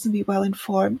be reasonably well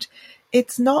informed,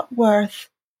 it's not worth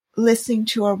listening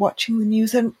to or watching the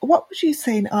news. And what would you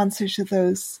say in answer to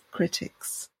those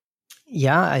critics?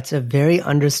 Yeah, it's a very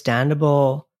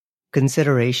understandable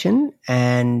consideration.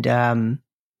 And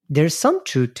there's some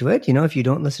truth to it. If you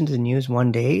don't listen to the news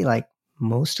one day, like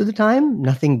most of the time,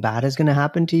 nothing bad is going to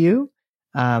happen to you.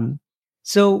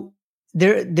 So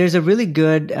there's a really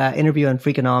good interview on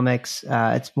Freakonomics.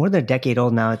 It's more than a decade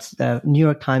old now. It's the New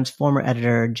York Times former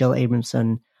editor, Jill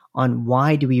Abramson, on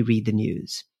why do we read the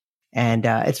news? And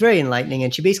it's very enlightening.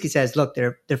 And she basically says, look,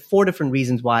 there are 4 different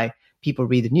reasons why people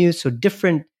read the news. So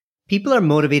different people are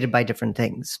motivated by different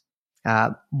things.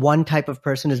 One type of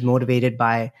person is motivated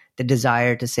by the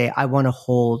desire to say, I want to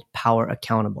hold power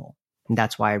accountable. And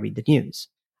that's why I read the news.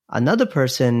 Another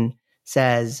person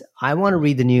says, I want to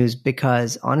read the news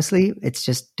because honestly, it's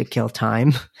just to kill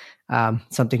time,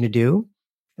 something to do,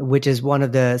 which is one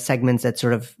of the segments that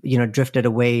sort of, drifted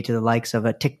away to the likes of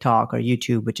a TikTok or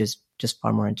YouTube, which is just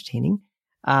far more entertaining.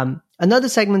 Another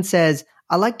segment says,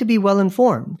 I like to be well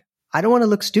informed. I don't want to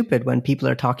look stupid when people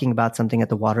are talking about something at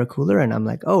the water cooler and I'm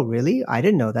like, oh, really? I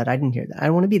didn't know that. I didn't hear that. I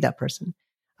don't want to be that person.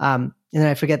 And then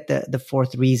I forget the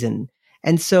 4th reason.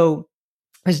 And so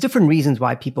there's different reasons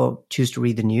why people choose to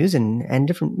read the news and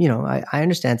different, I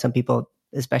understand some people,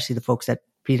 especially the folks that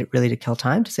read it really to kill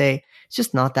time, to say it's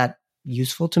just not that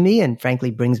useful to me and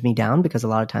frankly brings me down because a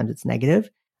lot of times it's negative.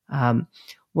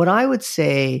 What I would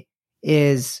say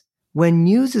is when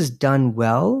news is done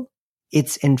well,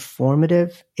 it's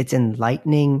informative, it's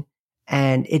enlightening,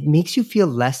 and it makes you feel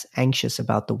less anxious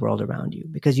about the world around you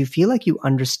because you feel like you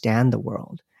understand the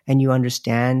world and you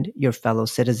understand your fellow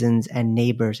citizens and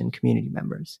neighbors and community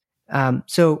members.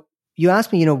 So you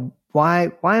asked me,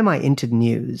 why am I into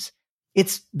news?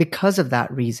 It's because of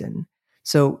that reason.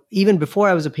 So even before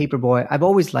I was a paper boy, I've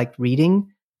always liked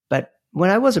reading. But when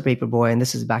I was a paper boy, and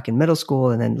this is back in middle school,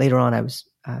 and then later on I was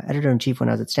editor-in-chief when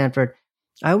I was at Stanford,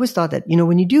 I always thought that,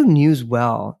 when you do news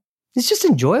well, it's just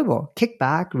enjoyable. Kick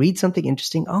back, read something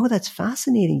interesting. Oh, that's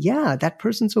fascinating. Yeah, that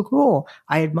person's so cool.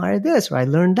 I admire this or I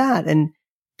learned that. And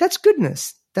that's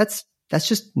goodness. That's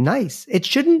just nice. It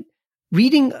shouldn't,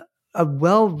 reading a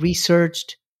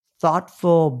well-researched,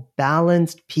 thoughtful,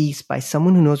 balanced piece by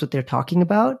someone who knows what they're talking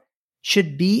about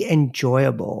should be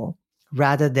enjoyable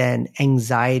rather than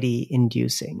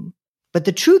anxiety-inducing. But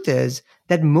the truth is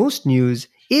that most news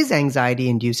is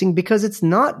anxiety-inducing because it's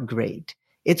not great.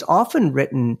 It's often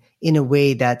written in a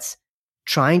way that's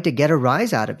trying to get a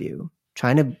rise out of you,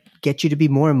 trying to get you to be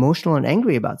more emotional and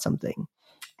angry about something.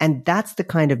 And that's the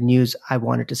kind of news I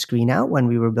wanted to screen out when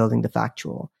we were building The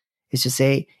Factual, is to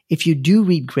say, if you do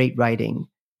read great writing,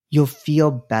 you'll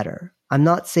feel better. I'm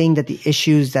not saying that the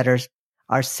issues that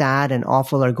are sad and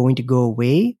awful are going to go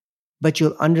away, but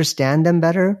you'll understand them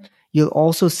better. You'll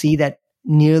also see that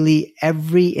nearly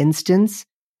every instance,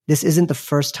 this isn't the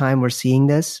first time we're seeing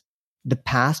this. The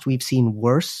past, we've seen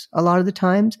worse a lot of the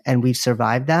times, and we've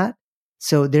survived that.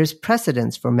 So there's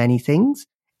precedence for many things,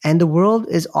 and the world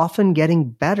is often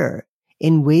getting better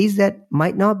in ways that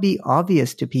might not be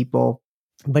obvious to people.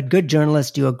 But good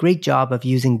journalists do a great job of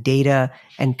using data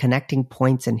and connecting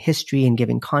points in history and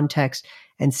giving context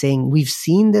and saying, we've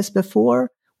seen this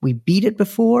before, we beat it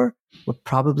before, we're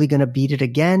probably going to beat it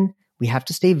again. We have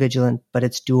to stay vigilant, but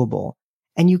it's doable.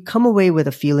 And you come away with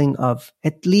a feeling of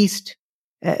at least,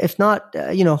 if not,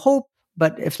 hope,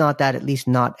 but if not that, at least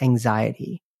not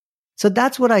anxiety. So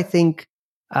that's what I think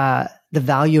the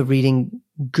value of reading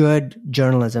good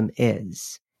journalism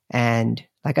is. And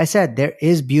like I said, there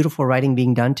is beautiful writing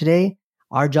being done today.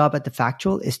 Our job at The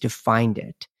Factual is to find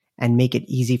it and make it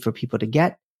easy for people to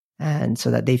get. And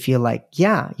so that they feel like,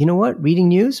 yeah, you know what? Reading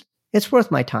news, it's worth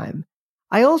my time.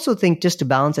 I also think, just to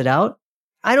balance it out,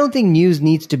 I don't think news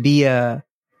needs to be a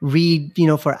read,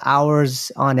 for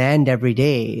hours on end every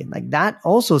day. Like that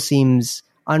also seems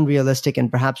unrealistic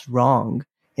and perhaps wrong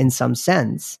in some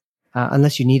sense,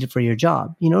 unless you need it for your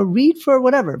job. Read for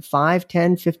whatever, 5,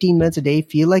 10, 15 minutes a day.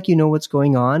 Feel like you know what's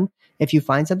going on. If you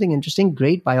find something interesting,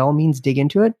 great. By all means, dig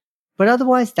into it. But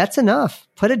otherwise, that's enough.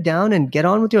 Put it down and get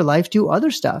on with your life. Do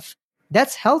other stuff.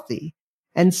 That's healthy.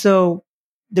 And so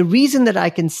the reason that I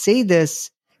can say this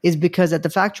is because at The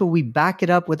Factual, we back it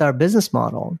up with our business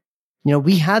model.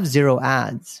 We have 0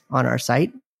 ads on our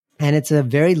site, and it's a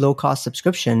very low cost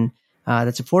subscription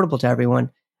that's affordable to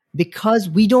everyone, because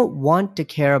we don't want to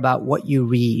care about what you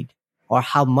read or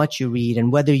how much you read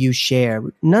and whether you share.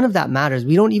 None of that matters.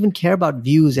 We don't even care about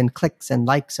views and clicks and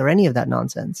likes or any of that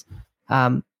nonsense.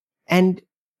 And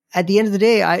at the end of the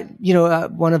day,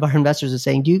 one of our investors was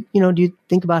saying, do you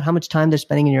think about how much time they're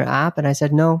spending in your app? And I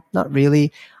said, no, not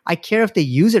really. I care if they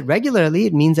use it regularly.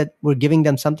 It means that we're giving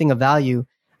them something of value.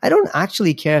 I don't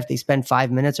actually care if they spend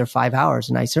 5 minutes or 5 hours.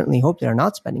 And I certainly hope they're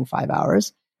not spending 5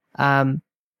 hours.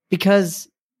 Because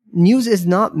news is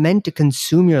not meant to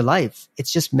consume your life.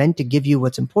 It's just meant to give you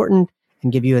what's important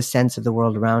and give you a sense of the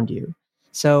world around you.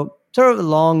 So sort of a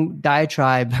long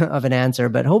diatribe of an answer,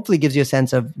 but hopefully gives you a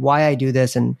sense of why I do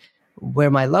this and where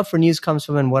my love for news comes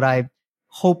from and what I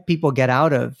hope people get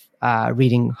out of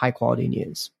reading high quality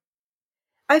news.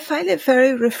 I find it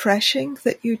very refreshing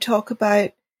that you talk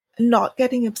about not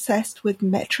getting obsessed with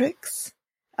metrics.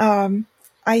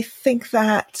 I think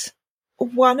that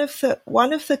one of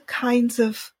the kinds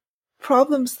of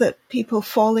problems that people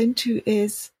fall into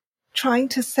is trying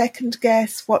to second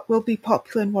guess what will be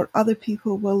popular and what other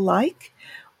people will like,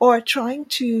 or trying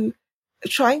to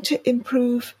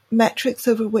improve metrics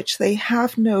over which they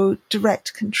have no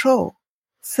direct control.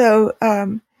 So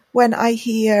when I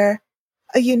hear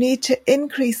you need to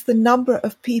increase the number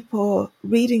of people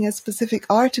reading a specific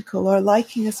article or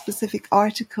liking a specific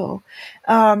article,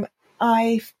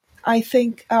 I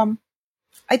think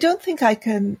I don't think I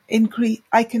can increase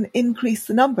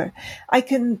the number. I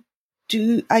can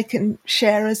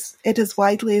share it as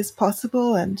widely as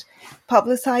possible and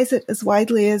publicize it as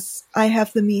widely as I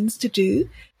have the means to do.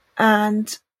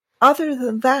 And other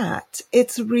than that,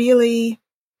 it's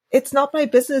not my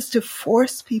business to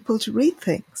force people to read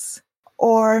things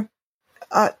or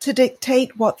to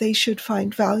dictate what they should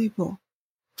find valuable.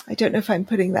 I don't know if I'm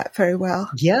putting that very well.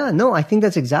 Yeah, no, I think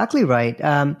that's exactly right.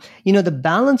 The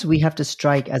balance we have to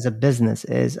strike as a business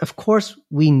is, of course,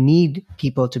 we need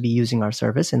people to be using our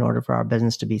service in order for our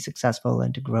business to be successful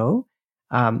and to grow.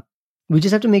 We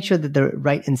just have to make sure that the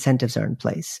right incentives are in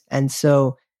place. And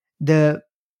so the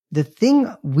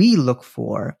thing we look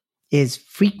for is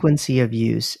frequency of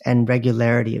use and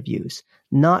regularity of use,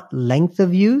 not length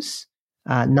of use,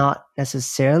 not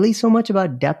necessarily so much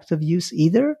about depth of use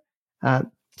either.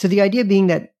 So the idea being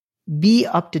that be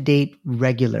up to date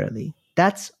regularly.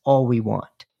 That's all we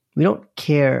want. We don't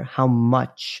care how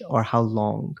much or how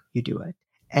long you do it.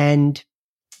 And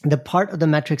the part of the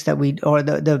metrics that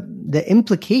the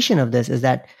implication of this is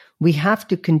that we have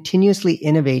to continuously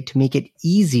innovate to make it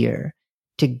easier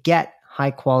to get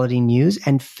high quality news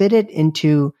and fit it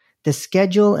into the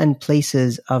schedule and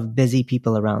places of busy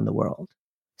people around the world.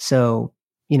 So,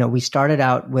 we started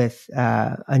out with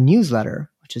a newsletter,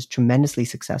 which is tremendously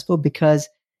successful because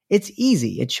it's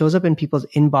easy. It shows up in people's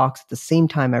inbox at the same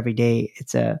time every day.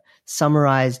 It's a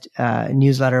summarized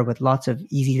newsletter with lots of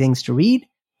easy things to read,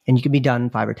 and you can be done in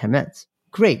 5 or 10 minutes.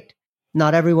 Great.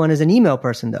 Not everyone is an email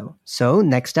person though. So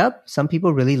next up, some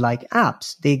people really like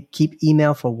apps. They keep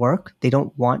email for work. They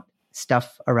don't want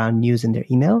stuff around news in their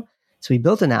email. So we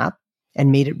built an app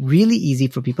and made it really easy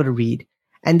for people to read.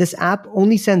 And this app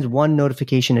only sends 1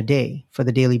 notification a day for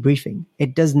the daily briefing.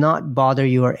 It does not bother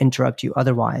you or interrupt you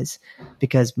otherwise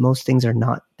because most things are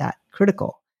not that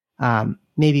critical.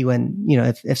 Maybe when,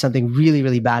 if something really,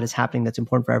 really bad is happening that's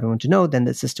important for everyone to know, then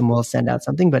the system will send out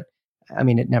something. But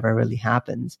it never really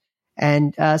happens.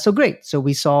 And so great. So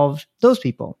we solved those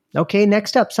people. Okay,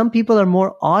 next up, some people are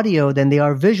more audio than they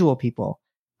are visual people.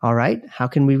 All right, how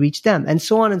can we reach them? And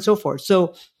so on and so forth.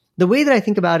 So the way that I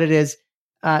think about it is,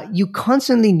 you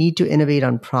constantly need to innovate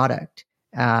on product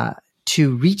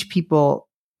to reach people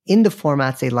in the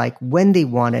formats they like, when they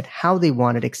want it, how they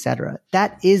want it, etc.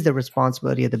 That is the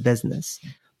responsibility of the business.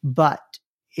 But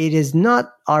it is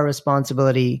not our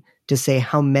responsibility to say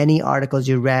how many articles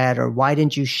you read or why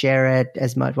didn't you share it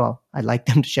as much. Well, I'd like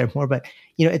them to share more, but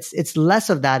it's less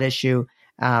of that issue,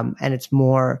 and it's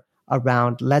more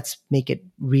around let's make it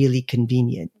really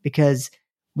convenient, because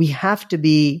we have to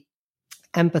be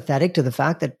empathetic to the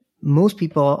fact that most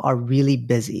people are really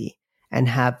busy and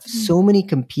have so many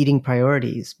competing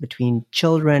priorities between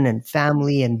children and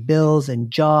family and bills and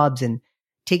jobs and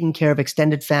taking care of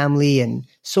extended family and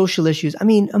social issues. I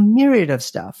mean, a myriad of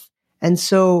stuff. And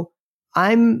so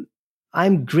I'm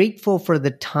grateful for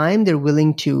the time they're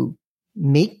willing to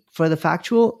make for the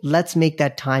factual. Let's make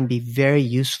that time be very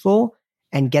useful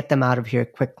and get them out of here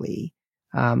quickly.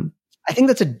 I think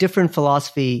that's a different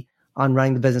philosophy on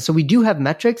running the business. So we do have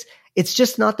metrics. It's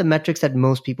just not the metrics that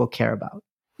most people care about.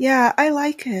 Yeah, I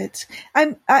like it.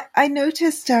 I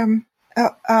noticed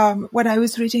when I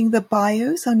was reading the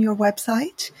bios on your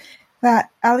website that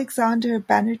Alexander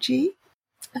Banerjee,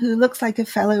 who looks like a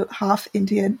fellow half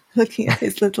Indian, looking at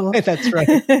his little. That's right.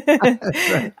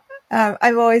 That's right.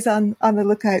 I'm always on the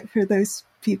lookout for those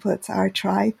people. It's our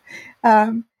tribe.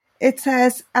 It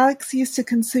says Alex used to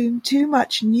consume too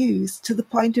much news to the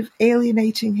point of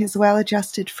alienating his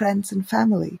well-adjusted friends and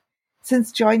family.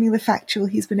 Since joining The Factual,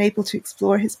 he's been able to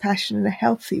explore his passion in a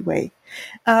healthy way.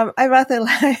 I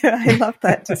love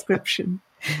that description.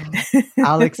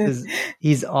 Alex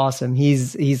he's awesome.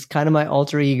 He's kind of my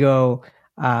alter ego.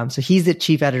 So he's the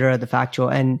chief editor of The Factual,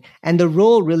 and the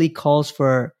role really calls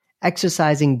for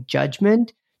exercising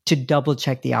judgment to double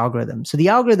check the algorithm. So the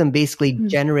algorithm basically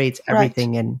generates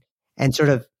everything and sort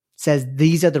of says,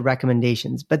 these are the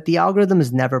recommendations, but the algorithm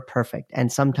is never perfect.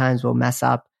 And sometimes we'll mess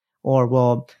up or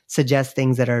will suggest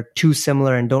things that are too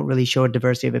similar and don't really show a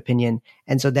diversity of opinion.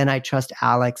 And so then I trust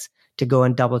Alex to go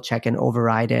and double check and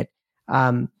override it.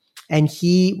 And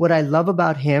what I love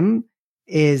about him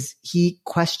is he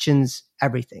questions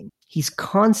everything. He's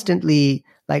constantly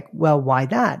like, well, why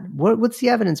that? What's the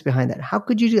evidence behind that? How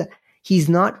could you do that? He's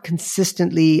not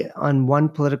consistently on one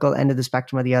political end of the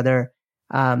spectrum or the other.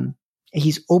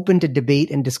 He's open to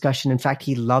debate and discussion. In fact,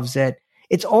 he loves it.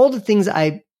 It's all the things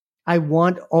I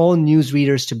want all news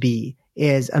readers to be,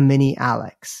 is a mini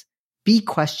Alex. Be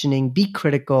questioning, be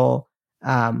critical,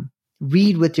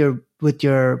 read with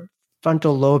your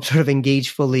frontal lobe sort of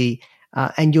engaged fully,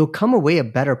 and you'll come away a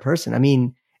better person. I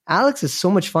mean, Alex is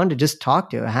so much fun to just talk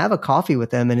to. Have a coffee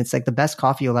with him, and it's like the best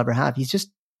coffee you'll ever have.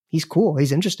 He's cool.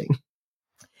 He's interesting.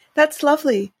 That's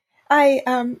lovely.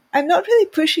 I'm not really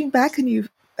pushing back on you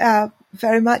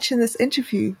very much in this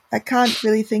interview. I can't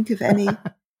really think of any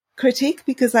critique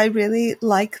because I really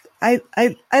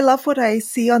I love what I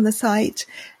see on the site.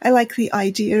 I like the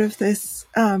idea of this.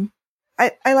 I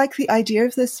like the idea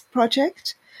of this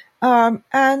project.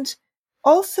 And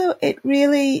also it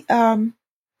really,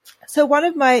 so one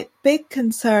of my big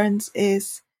concerns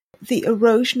is the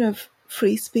erosion of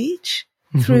free speech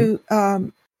through,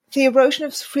 the erosion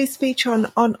of free speech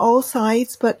on all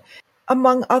sides, but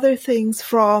among other things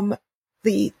from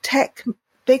the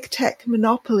big tech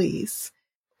monopolies,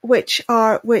 which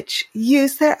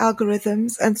use their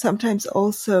algorithms and sometimes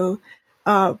also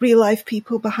real life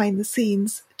people behind the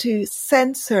scenes to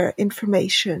censor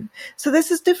information. So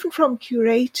this is different from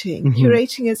curating.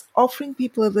 Curating is offering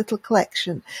people a little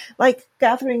collection, like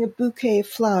gathering a bouquet of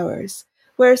flowers,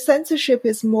 where censorship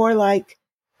is more like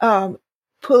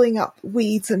pulling up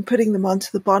weeds and putting them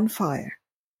onto the bonfire.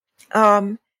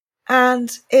 And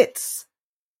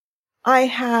I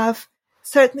have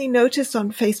certainly noticed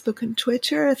on Facebook and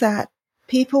Twitter that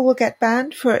people will get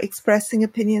banned for expressing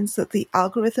opinions that the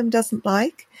algorithm doesn't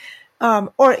like,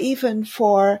 or even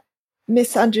for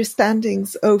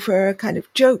misunderstandings over kind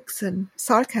of jokes and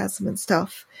sarcasm and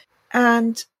stuff.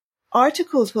 And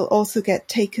articles will also get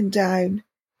taken down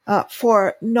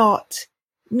for not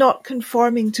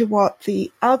conforming to what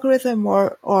the algorithm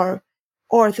or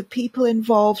the people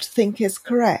involved think is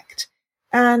correct.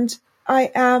 And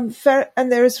and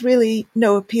there is really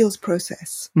no appeals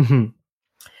process. And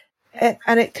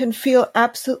it can feel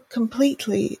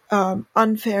completely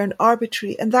unfair and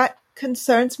arbitrary. And that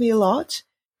concerns me a lot.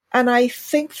 And I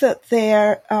think that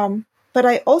but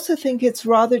I also think it's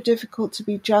rather difficult to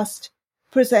be just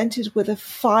presented with a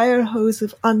fire hose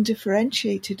of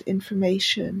undifferentiated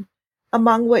information,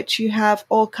 among which you have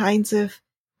all kinds of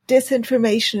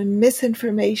disinformation and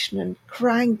misinformation and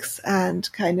cranks and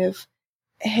kind of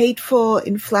hateful,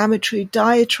 inflammatory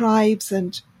diatribes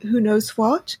and who knows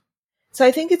what. So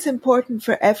I think it's important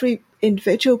for every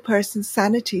individual person's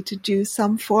sanity to do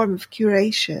some form of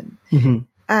curation.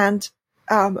 And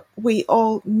we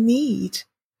all need,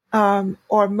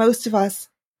 or most of us,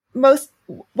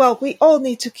 we all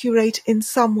need to curate in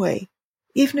some way.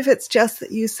 Even if it's just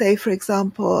that you say, for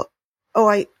example,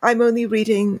 I read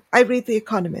The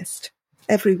Economist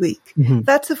every week.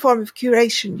 That's a form of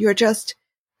curation. You're just,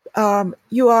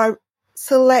 you are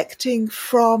selecting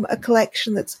from a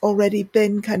collection that's already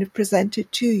been kind of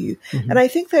presented to you. And I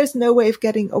think there's no way of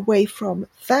getting away from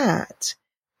that.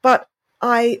 But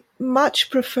I much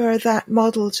prefer that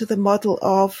model to the model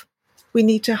of we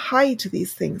need to hide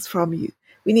these things from you.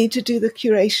 we need to do the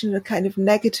curation in a kind of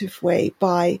negative way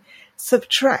by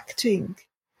subtracting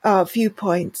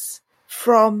viewpoints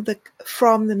from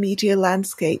the media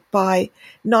landscape, by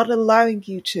not allowing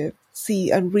you to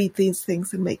see and read these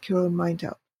things and make your own mind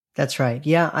up. That's right.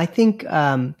 Yeah, I think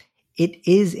it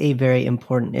is a very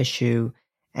important issue,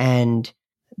 and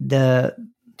the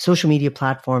social media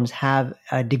platforms have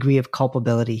a degree of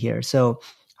culpability here. So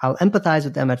I'll empathize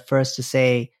with them at first to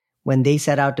say, when they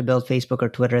set out to build Facebook or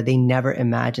Twitter, they never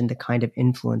imagined the kind of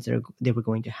influence they were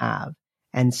going to have.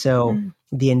 And so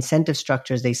the incentive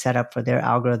structures they set up for their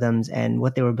algorithms and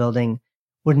what they were building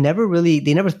were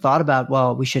they never thought about,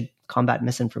 well, we should combat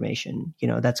misinformation.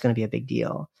 That's going to be a big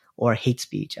deal, or hate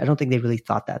speech. I don't think they really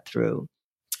thought that through.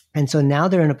 And so now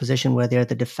they're in a position where they're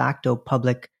the de facto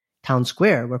public town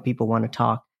square where people want to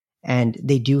talk, and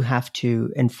they do have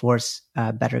to enforce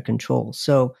better control.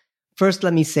 So first,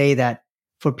 let me say that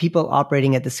for people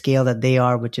operating at the scale that they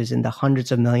are, which is in the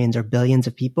hundreds of millions or billions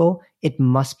of people, it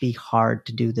must be hard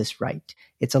to do this right.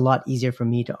 It's a lot easier for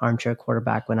me to armchair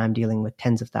quarterback when I'm dealing with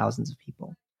tens of thousands of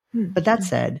people. But that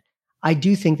said, I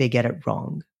do think they get it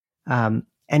wrong.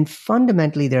 And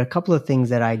fundamentally, there are a couple of things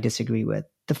that I disagree with.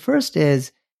 The first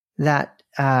is that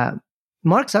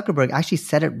Mark Zuckerberg actually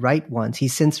said it right once.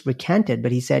 He's since recanted,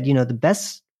 but he said, the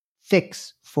best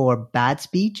fix for bad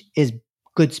speech is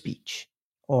good speech,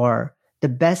 or the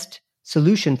best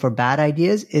solution for bad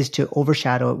ideas is to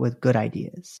overshadow it with good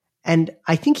ideas. And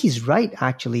I think he's right,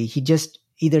 actually. He just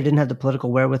either didn't have the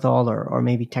political wherewithal or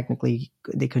maybe technically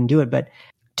they couldn't do it. But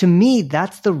to me,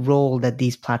 that's the role that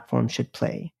these platforms should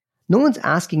play. No one's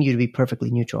asking you to be perfectly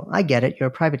neutral. I get it. You're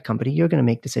a private company. You're going to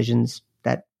make decisions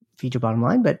that feed your bottom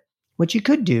line. But what you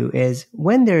could do is,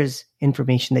 when there's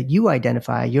information that you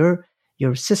identify, your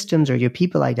systems or your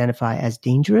people identify as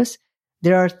dangerous,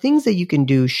 there are things that you can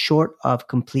do short of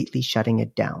completely shutting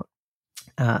it down.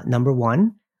 Number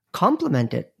one,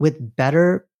 complement it with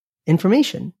better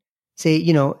information. Say,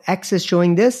 X is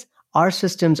showing this. Our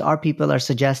systems, our people are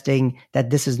suggesting that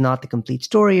this is not the complete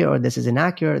story, or this is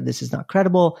inaccurate, this is not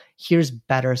credible. Here's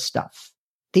better stuff.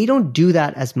 They don't do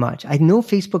that as much. I know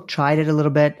Facebook tried it a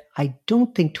little bit. I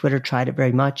don't think Twitter tried it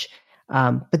very much.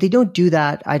 But they don't do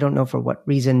that. I don't know for what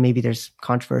reason. Maybe there's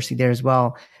controversy there as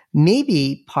well.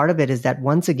 Maybe part of it is that,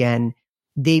 once again,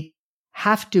 they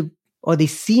have to, or they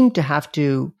seem to have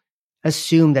to,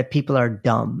 assume that people are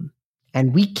dumb,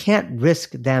 and we can't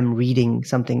risk them reading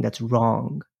something that's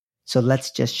wrong. So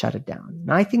let's just shut it down.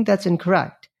 Now, I think that's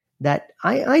incorrect. That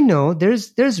I know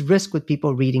there's risk with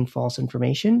people reading false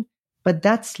information, but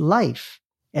that's life.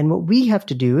 And what we have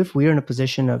to do, if we're in a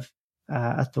position of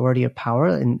authority or power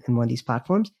in one of these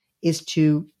platforms, is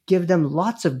to give them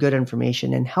lots of good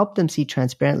information and help them see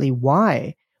transparently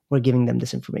why we're giving them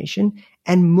this information.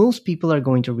 And most people are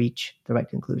going to reach the right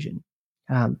conclusion.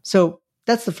 So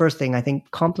that's the first thing. I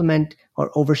think complement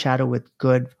or overshadow with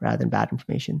good rather than bad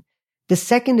information. The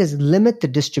second is limit the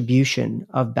distribution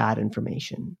of bad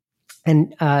information.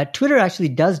 And Twitter actually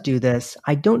does do this.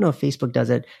 I don't know if Facebook does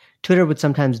it. Twitter would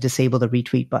sometimes disable the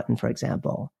retweet button, for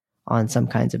example, on some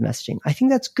kinds of messaging. I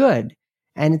think that's good.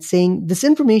 And it's saying this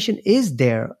information is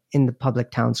there in the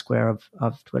public town square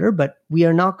of Twitter, but we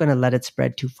are not going to let it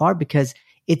spread too far because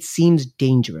it seems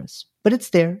dangerous. But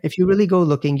it's there. If you really go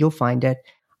looking, you'll find it.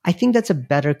 I think that's a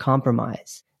better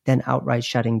compromise than outright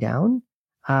shutting down.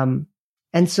 And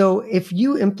so if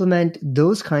you implement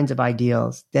those kinds of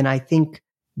ideals, then I think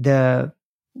you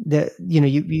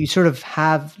sort of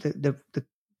have the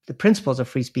principles of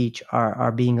free speech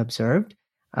are being observed.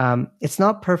 It's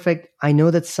not perfect. I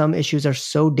know that some issues are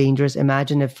so dangerous.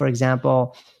 Imagine if, for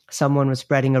example, someone was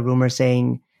spreading a rumor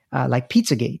saying, like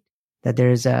Pizzagate, that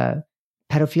there's a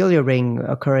pedophilia ring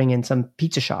occurring in some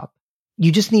pizza shop.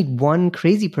 You just need one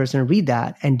crazy person to read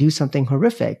that and do something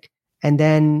horrific. And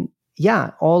then,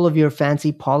 all of your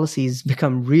fancy policies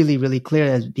become really, really clear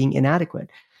as being inadequate.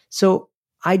 So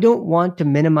I don't want to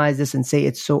minimize this and say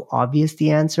it's so obvious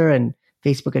the answer and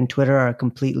Facebook and Twitter are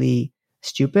completely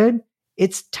stupid.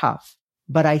 It's tough.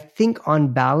 But I think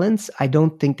on balance, I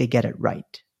don't think they get it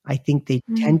right. I think they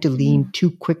tend to lean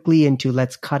too quickly into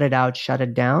let's cut it out, shut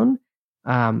it down.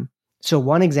 So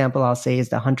one example I'll say is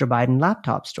the Hunter Biden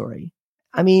laptop story.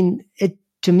 I mean,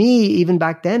 to me, even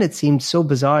back then, it seemed so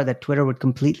bizarre that Twitter would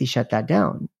completely shut that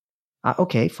down.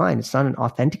 Okay, fine. It's not an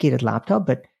authenticated laptop,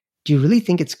 but do you really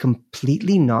think it's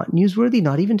completely not newsworthy,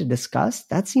 not even to discuss?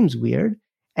 That seems weird.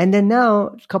 And then now,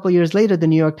 a couple of years later, the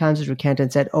New York Times has recanted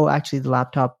and said, oh, actually, the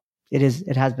laptop, it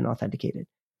has been authenticated.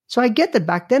 So I get that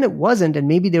back then it wasn't, and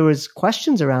maybe there was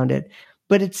questions around it,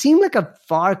 but it seemed like a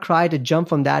far cry to jump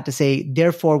from that to say,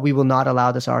 therefore, we will not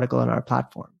allow this article on our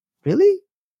platform. Really?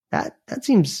 That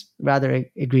seems rather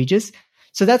egregious.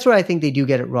 So that's where I think they do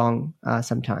get it wrong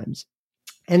sometimes.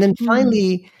 And then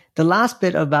finally, the last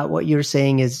bit about what you're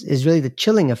saying is really the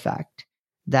chilling effect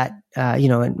that,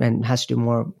 and has to do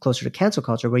more closer to cancel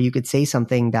culture, where you could say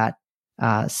something that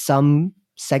some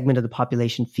segment of the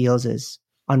population feels is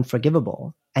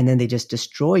unforgivable, and then they just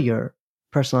destroy your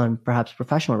personal and perhaps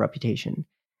professional reputation.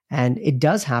 And it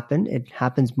does happen. It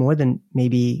happens more than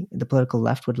maybe the political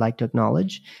left would like to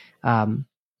acknowledge. And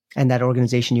that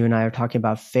organization you and I are talking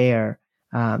about, FAIR,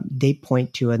 they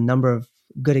point to a number of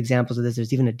good examples of this.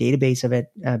 There's even a database of it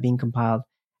being compiled.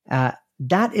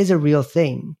 That is a real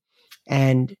thing.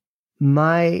 And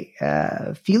my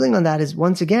feeling on that is,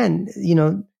 once again,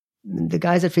 the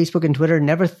guys at Facebook and Twitter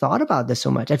never thought about this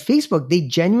so much. At Facebook, they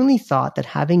genuinely thought that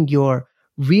having your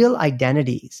real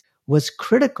identities was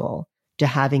critical to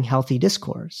having healthy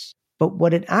discourse. But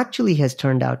what it actually has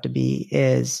turned out to be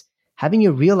is having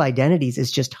your real identities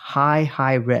is just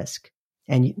high risk.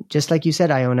 And just like you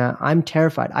said, Iona, I'm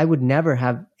terrified. I would never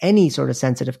have any sort of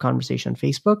sensitive conversation on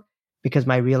Facebook because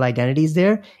my real identity is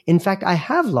there. In fact, I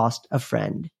have lost a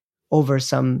friend over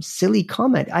some silly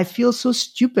comment. I feel so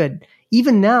stupid,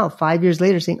 even now, 5 years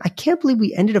later, saying, I can't believe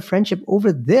we ended a friendship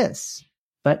over this.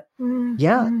 But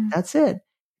that's it.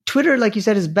 Twitter, like you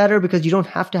said, is better because you don't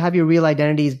have to have your real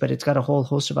identities, but it's got a whole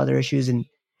host of other issues,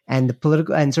 and the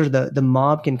political and sort of the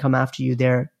mob can come after you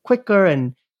there quicker.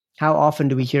 And how often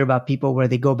do we hear about people where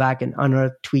they go back and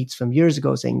unearth tweets from years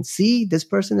ago saying, see, this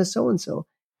person is so-and-so.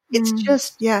 It's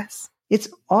just, it's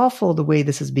awful the way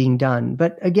this is being done.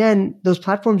 But again, those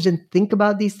platforms didn't think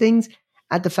about these things.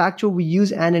 At the Factual, we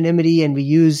use anonymity, and we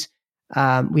use,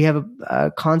 we have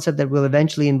a concept that we'll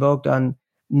eventually invoke on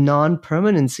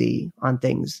non-permanency on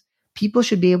things. People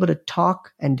should be able to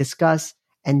talk and discuss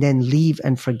and then leave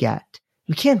and forget.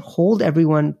 We can't hold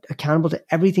everyone accountable to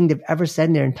everything they've ever said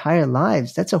in their entire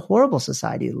lives. That's a horrible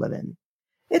society to live in.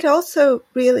 It also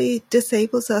really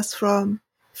disables us from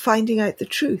finding out the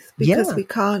truth because we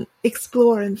can't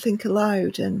explore and think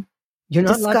aloud and you're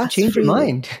not allowed to change your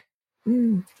mind.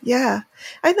 Yeah.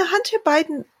 And the Hunter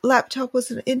Biden laptop was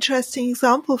an interesting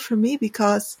example for me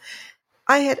because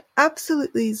I had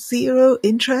absolutely zero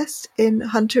interest in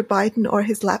Hunter Biden or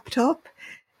his laptop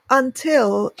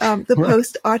until the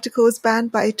Post article was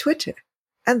banned by Twitter.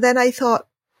 And then I thought,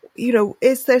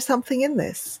 is there something in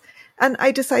this? And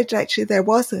I decided actually there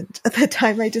wasn't. At the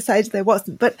time I decided there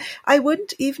wasn't. But I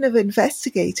wouldn't even have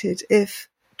investigated if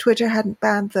Twitter hadn't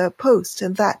banned the Post,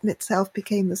 and that in itself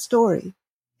became the story.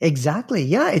 Exactly.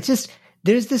 Yeah. It's just,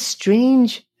 there's this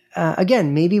strange,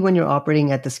 again, maybe when you're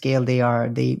operating at the scale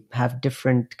they have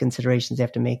different considerations they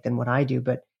have to make than what I do.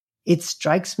 But it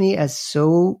strikes me as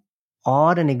so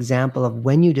odd an example of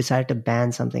when you decide to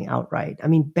ban something outright. I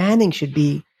mean, banning should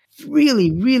be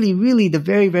really, really, really the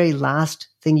very, very last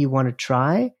thing you want to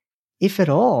try, if at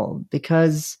all,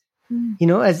 because,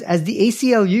 as the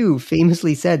ACLU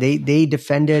famously said, they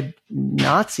defended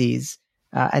Nazis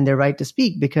and their right to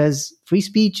speak because free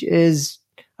speech is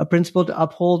a principle to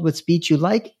uphold with speech you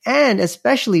like and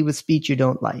especially with speech you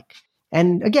don't like.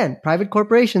 And again, private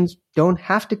corporations don't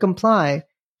have to comply,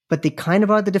 but they kind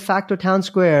of are the de facto town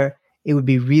square. It would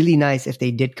be really nice if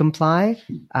they did comply.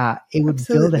 It would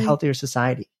build a healthier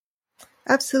society.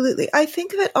 Absolutely. I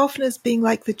think of it often as being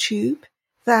like the Tube,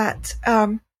 that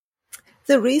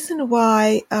the reason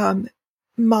why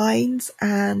Minds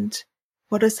and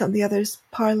what are some of the others,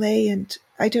 Parler, and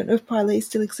I don't know if Parler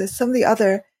still exists, some of the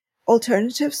other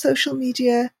alternative social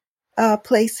media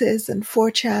places, and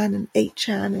 4chan and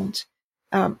 8chan,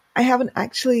 and I haven't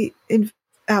actually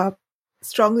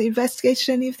strongly investigated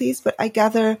any of these, but I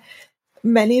gather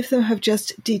many of them have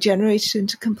just degenerated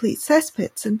into complete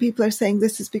cesspits, and people are saying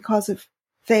this is because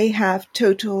they have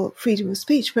total freedom of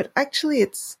speech, but actually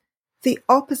it's the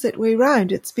opposite way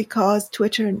around. It's because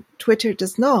Twitter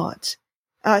does not.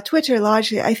 Twitter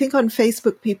largely, I think on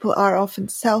Facebook people are often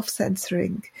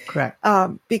self-censoring. Correct.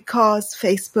 Because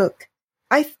Facebook,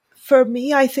 for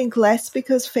me, I think less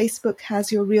because Facebook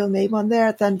has your real name on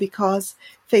there than because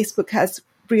Facebook has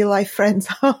real life friends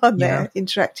on there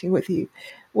interacting with you.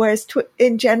 Whereas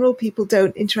in general, people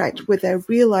don't interact with their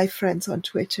real life friends on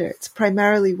Twitter. It's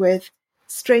primarily with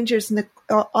strangers and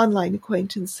online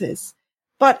acquaintances.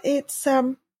 But it's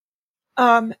on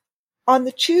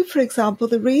the Tube, for example,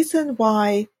 the reason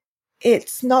why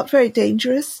it's not very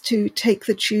dangerous to take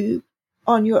the Tube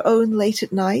on your own late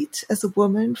at night as a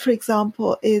woman, for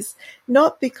example, is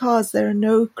not because there are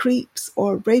no creeps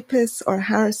or rapists or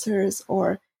harassers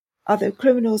or other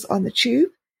criminals on the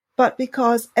Tube, but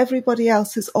because everybody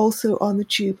else is also on the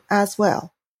Tube as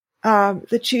well.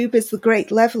 The Tube is the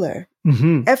great leveler.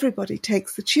 Mm-hmm. Everybody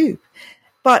takes the Tube.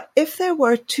 But if there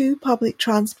were two public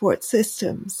transport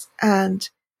systems and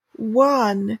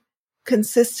one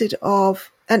consisted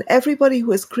of, and everybody who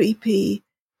was creepy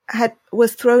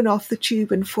was thrown off the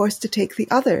tube and forced to take the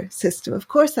other system, of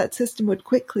course that system would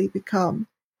quickly become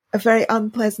a very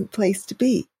unpleasant place to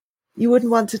be. You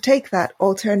wouldn't want to take that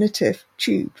alternative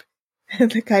tube,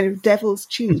 the kind of devil's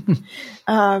tube.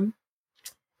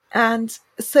 And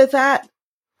so that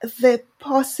the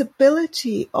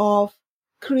possibility of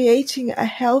creating a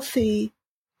healthy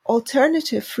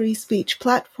alternative free speech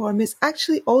platform is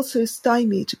actually also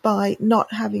stymied by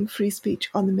not having free speech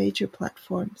on the major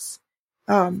platforms.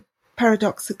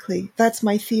 Paradoxically, that's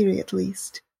my theory at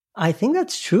least. I think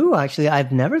that's true, actually.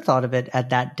 I've never thought of it at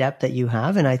that depth that you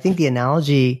have. And I think the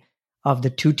analogy of the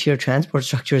two-tier transport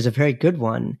structure is a very good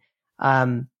one.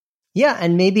 And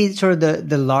maybe sort of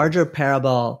the larger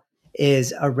parable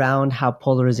is around how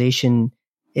polarization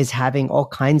is having all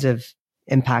kinds of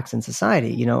impacts in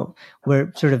society. You know,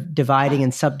 we're sort of dividing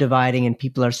and subdividing, and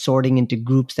people are sorting into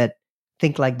groups that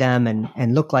think like them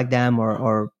and look like them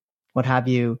or what have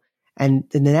you. And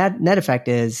the net effect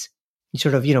is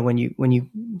sort of, you know, when you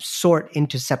sort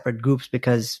into separate groups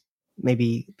because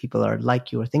maybe people are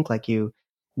like you or think like you,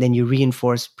 then you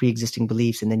reinforce pre-existing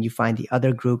beliefs, and then you find the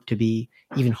other group to be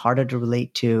even harder to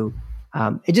relate to.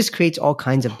 It just creates all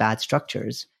kinds of bad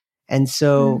structures. And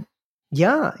so,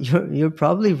 you're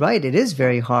probably right. It is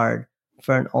very hard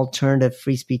for an alternative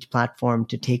free speech platform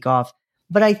to take off.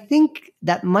 But I think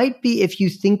that might be if you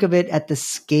think of it at the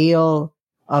scale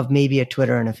of maybe a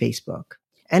Twitter and a Facebook.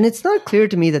 And it's not clear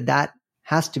to me that that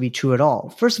has to be true at all.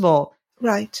 First of all,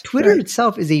 Twitter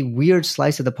itself is a weird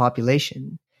slice of the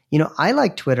population. You know, I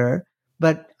like Twitter,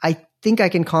 but I think I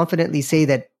can confidently say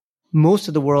that most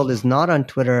of the world is not on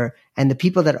Twitter, and the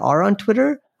people that are on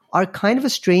Twitter are kind of a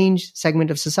strange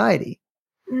segment of society.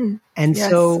 And yes,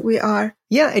 so we are.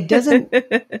 Yeah, it doesn't,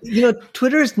 you know,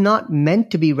 Twitter is not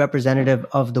meant to be representative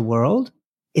of the world.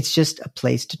 It's just a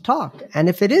place to talk. And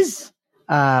if it is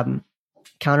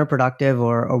counterproductive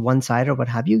or one-sided or what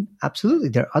have you, absolutely,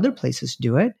 there are other places to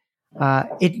do it.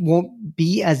 It won't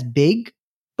be as big,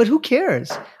 but who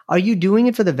cares? Are you doing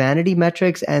it for the vanity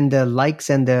metrics and the likes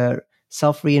and the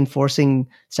self-reinforcing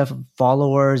stuff of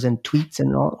followers and tweets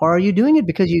and all? Or are you doing it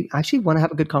because you actually want to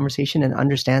have a good conversation and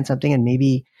understand something and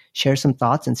maybe share some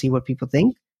thoughts and see what people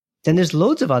think? Then there's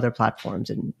loads of other platforms.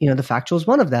 And, you know, The Factual is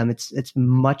one of them. It's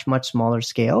much, much smaller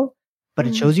scale, but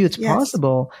it shows you it's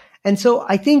possible. And so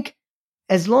I think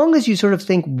as long as you sort of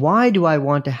think, why do I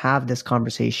want to have this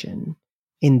conversation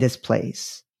in this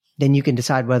place? Then you can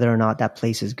decide whether or not that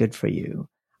place is good for you.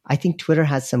 I think Twitter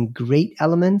has some great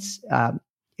elements.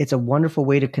 It's a wonderful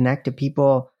way to connect to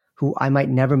people who I might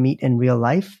never meet in real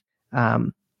life.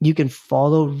 You can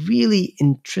follow really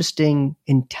interesting,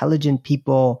 intelligent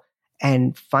people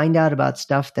and find out about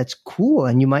stuff that's cool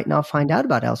and you might not find out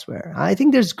about elsewhere. I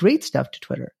think there's great stuff to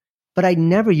Twitter, but I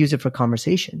never use it for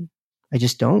conversation. I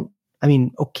just don't. I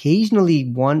mean,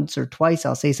 occasionally once or twice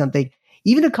I'll say something.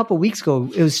 Even a couple of weeks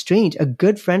ago, it was strange. A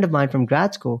good friend of mine from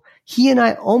grad school, he and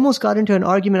I almost got into an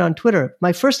argument on Twitter,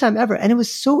 my first time ever, and it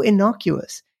was so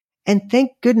innocuous. And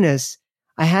thank goodness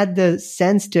I had the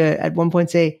sense to at one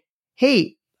point say,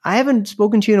 hey, I haven't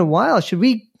spoken to you in a while. Should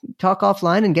we talk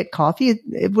offline and get coffee?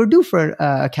 We're due for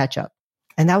a catch up.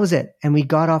 And that was it. And we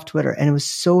got off Twitter and it was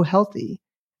so healthy.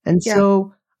 And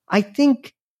so I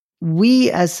think we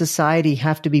as society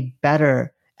have to be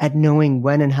better at knowing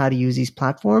when and how to use these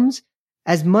platforms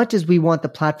as much as we want the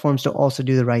platforms to also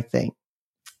do the right thing.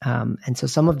 And so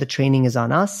some of the training is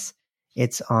on us.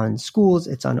 It's on schools.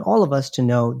 It's on all of us to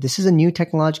know this is a new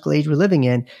technological age we're living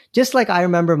in. Just like I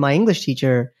remember my English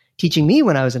teacher teaching me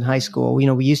when I was in high school. You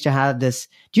know, we used to have this.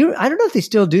 I don't know if they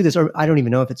still do this, or I don't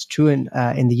even know if it's true in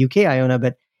the UK, Iona,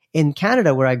 but in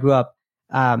Canada where I grew up,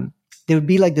 there would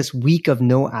be like this week of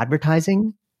no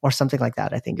advertising or something like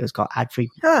that. I think it was called Ad Free.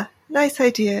 Nice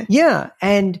idea. Yeah,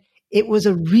 and it was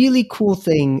a really cool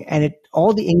thing. And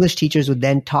all the English teachers would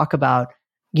then talk about,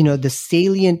 you know, the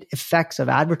salient effects of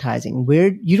advertising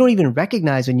where you don't even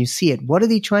recognize when you see it. What are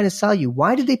they trying to sell you?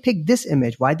 Why did they pick this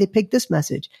image? Why did they pick this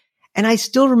message? And I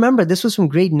still remember, this was from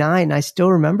grade 9. I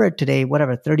still remember it today,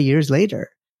 30 years later.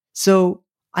 So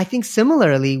I think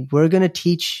similarly, we're going to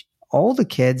teach all the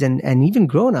kids and even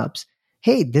grown-ups,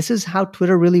 hey, this is how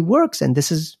Twitter really works. And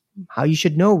this is how you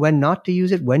should know when not to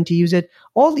use it, when to use it,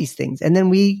 all these things. And then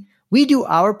we do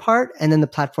our part and then the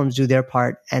platforms do their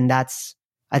part. And that's,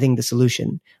 I think, the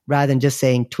solution, rather than just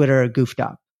saying Twitter goofed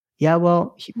up. Yeah,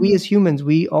 well, we as humans,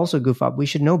 we also goof up. We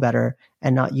should know better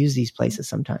and not use these places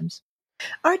sometimes.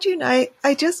 Arjun, I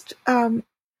just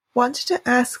wanted to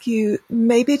ask you,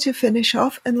 maybe to finish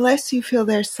off, unless you feel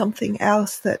there's something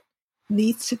else that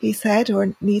needs to be said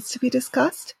or needs to be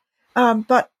discussed.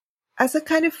 But as a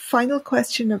kind of final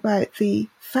question about the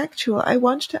factual, I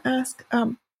wanted to ask,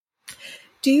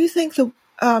 do you think do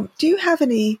you have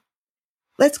any,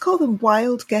 let's call them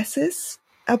wild guesses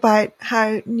about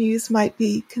how news might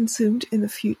be consumed in the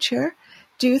future?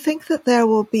 Do you think that there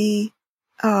will be,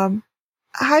 how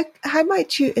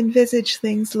might you envisage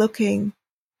things looking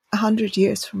 100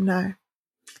 years from now?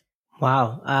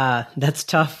 Wow, that's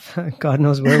tough. God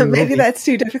knows where we will Maybe be. that's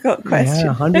too difficult a question. Yeah,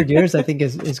 100 years I think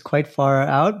is quite far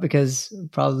out, because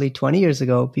probably 20 years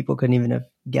ago, people couldn't even have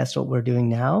guessed what we're doing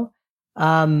now.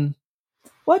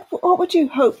 What would you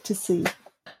hope to see?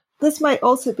 This might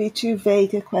also be too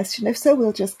vague a question. If so,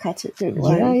 we'll just cut it. Don't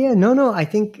worry. Yeah. No. I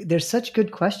think there's such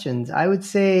good questions. I would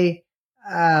say,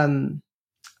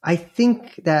 I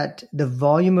think that the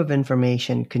volume of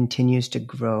information continues to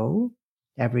grow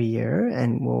every year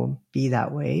and will be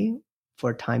that way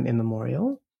for time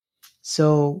immemorial.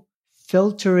 So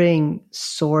filtering,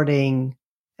 sorting,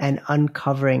 and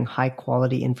uncovering high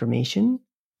quality information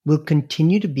will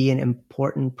continue to be an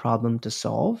important problem to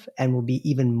solve, and will be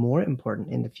even more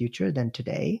important in the future than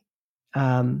today.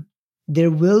 There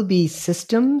will be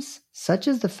systems such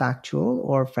as the Factual,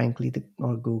 or frankly,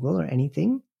 or Google, or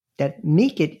anything that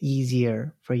make it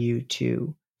easier for you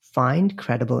to find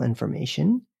credible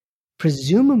information.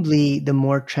 Presumably, the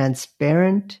more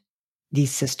transparent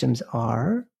these systems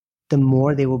are, the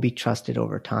more they will be trusted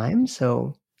over time.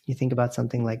 So you think about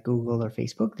something like Google or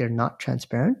Facebook, they're not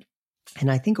transparent.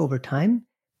 And I think over time,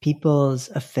 people's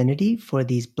affinity for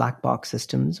these black box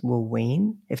systems will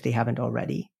wane if they haven't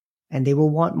already. And they will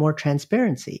want more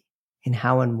transparency in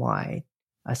how and why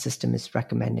a system is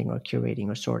recommending or curating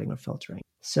or sorting or filtering.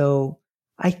 So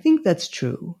I think that's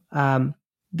true.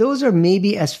 Those are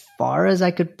maybe as far as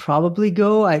I could probably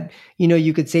go.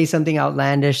 You could say something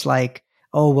outlandish like,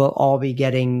 oh, we'll all be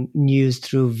getting news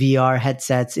through VR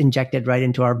headsets injected right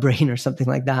into our brain or something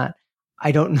like that.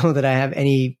 I don't know that I have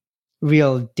any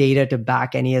real data to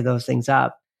back any of those things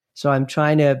up. So I'm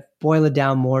trying to boil it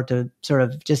down more to sort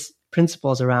of just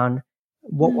principles around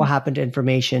what will happen to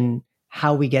information,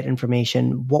 how we get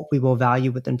information, what we will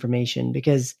value with information,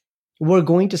 because we're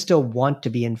going to still want to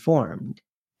be informed.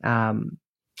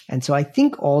 And so I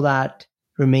think all that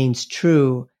remains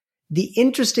true. The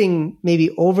interesting maybe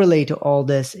overlay to all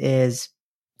this is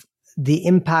the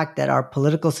impact that our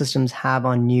political systems have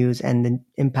on news, and the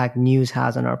impact news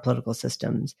has on our political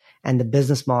systems, and the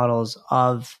business models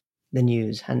of the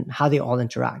news and how they all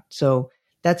interact. So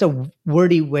that's a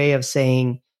wordy way of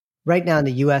saying, right now in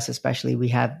the US especially, we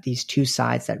have these two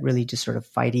sides that really just sort of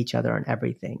fight each other on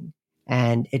everything.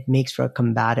 And it makes for a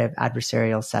combative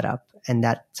adversarial setup. And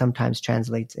that sometimes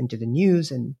translates into the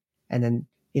news, and then,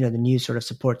 the news sort of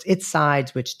supports its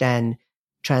sides, which then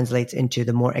translates into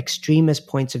the more extremist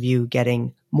points of view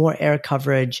getting more air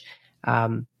coverage,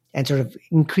 and sort of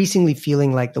increasingly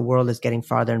feeling like the world is getting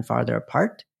farther and farther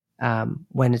apart,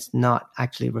 when it's not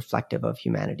actually reflective of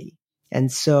humanity.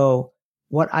 And so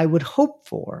what I would hope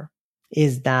for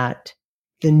is that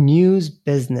the news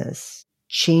business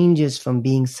changes from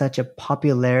being such a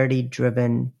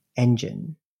popularity-driven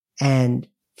engine and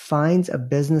finds a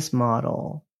business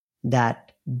model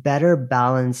that better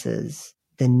balances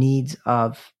the needs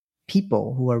of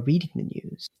people who are reading the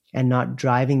news and not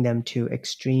driving them to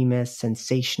extremist,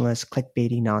 sensationalist,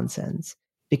 clickbaity nonsense,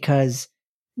 because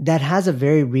that has a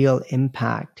very real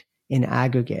impact in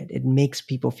aggregate. It makes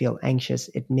people feel anxious.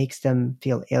 It makes them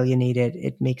feel alienated.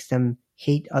 It makes them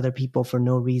hate other people for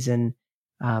no reason.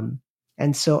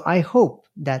 And so I hope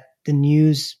that the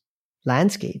news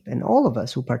landscape and all of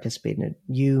us who participate in it,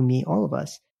 you, me, all of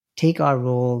us, take our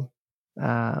role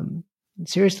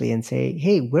seriously and say,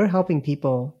 hey, we're helping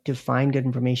people to find good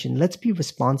information. Let's be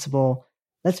responsible.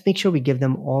 Let's make sure we give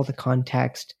them all the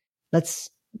context. Let's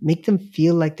make them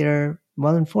feel like they're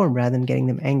well-informed rather than getting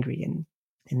them angry. And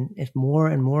if more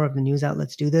and more of the news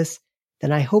outlets do this,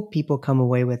 then I hope people come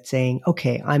away with saying,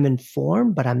 okay, I'm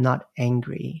informed, but I'm not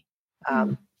angry.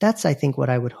 That's, I think, what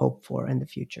I would hope for in the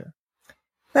future.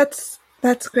 That's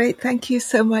great. Thank you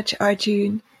so much,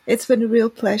 Arjun. It's been a real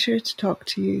pleasure to talk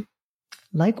to you.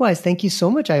 Likewise. Thank you so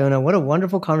much, Iona. What a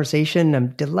wonderful conversation.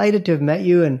 I'm delighted to have met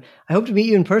you, and I hope to meet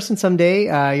you in person someday.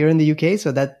 You're in the UK,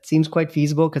 so that seems quite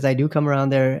feasible because I do come around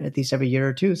there at least every year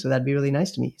or two. So that'd be really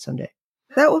nice to meet you someday.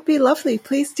 That would be lovely.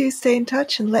 Please do stay in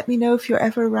touch and let me know if you're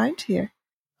ever around here.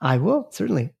 I will,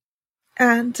 certainly.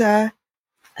 And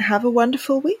have a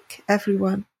wonderful week,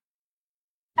 everyone.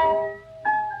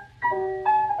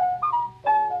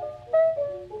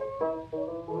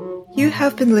 You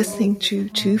have been listening to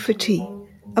Two for Tea,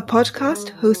 a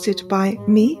podcast hosted by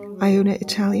me, Iona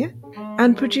Italia,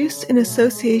 and produced in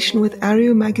association with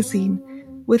Areo Magazine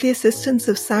with the assistance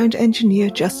of sound engineer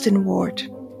Justin Ward.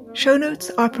 Show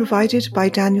notes are provided by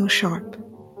Daniel Sharp.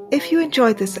 If you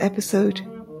enjoyed this episode,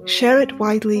 share it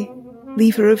widely,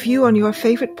 leave a review on your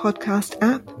favourite podcast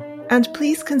app, and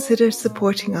please consider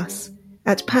supporting us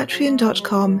at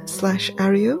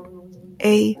patreon.com/Areo,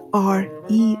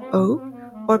 AREO,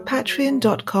 or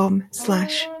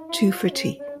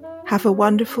patreon.com/2fortea. Have a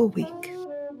wonderful week.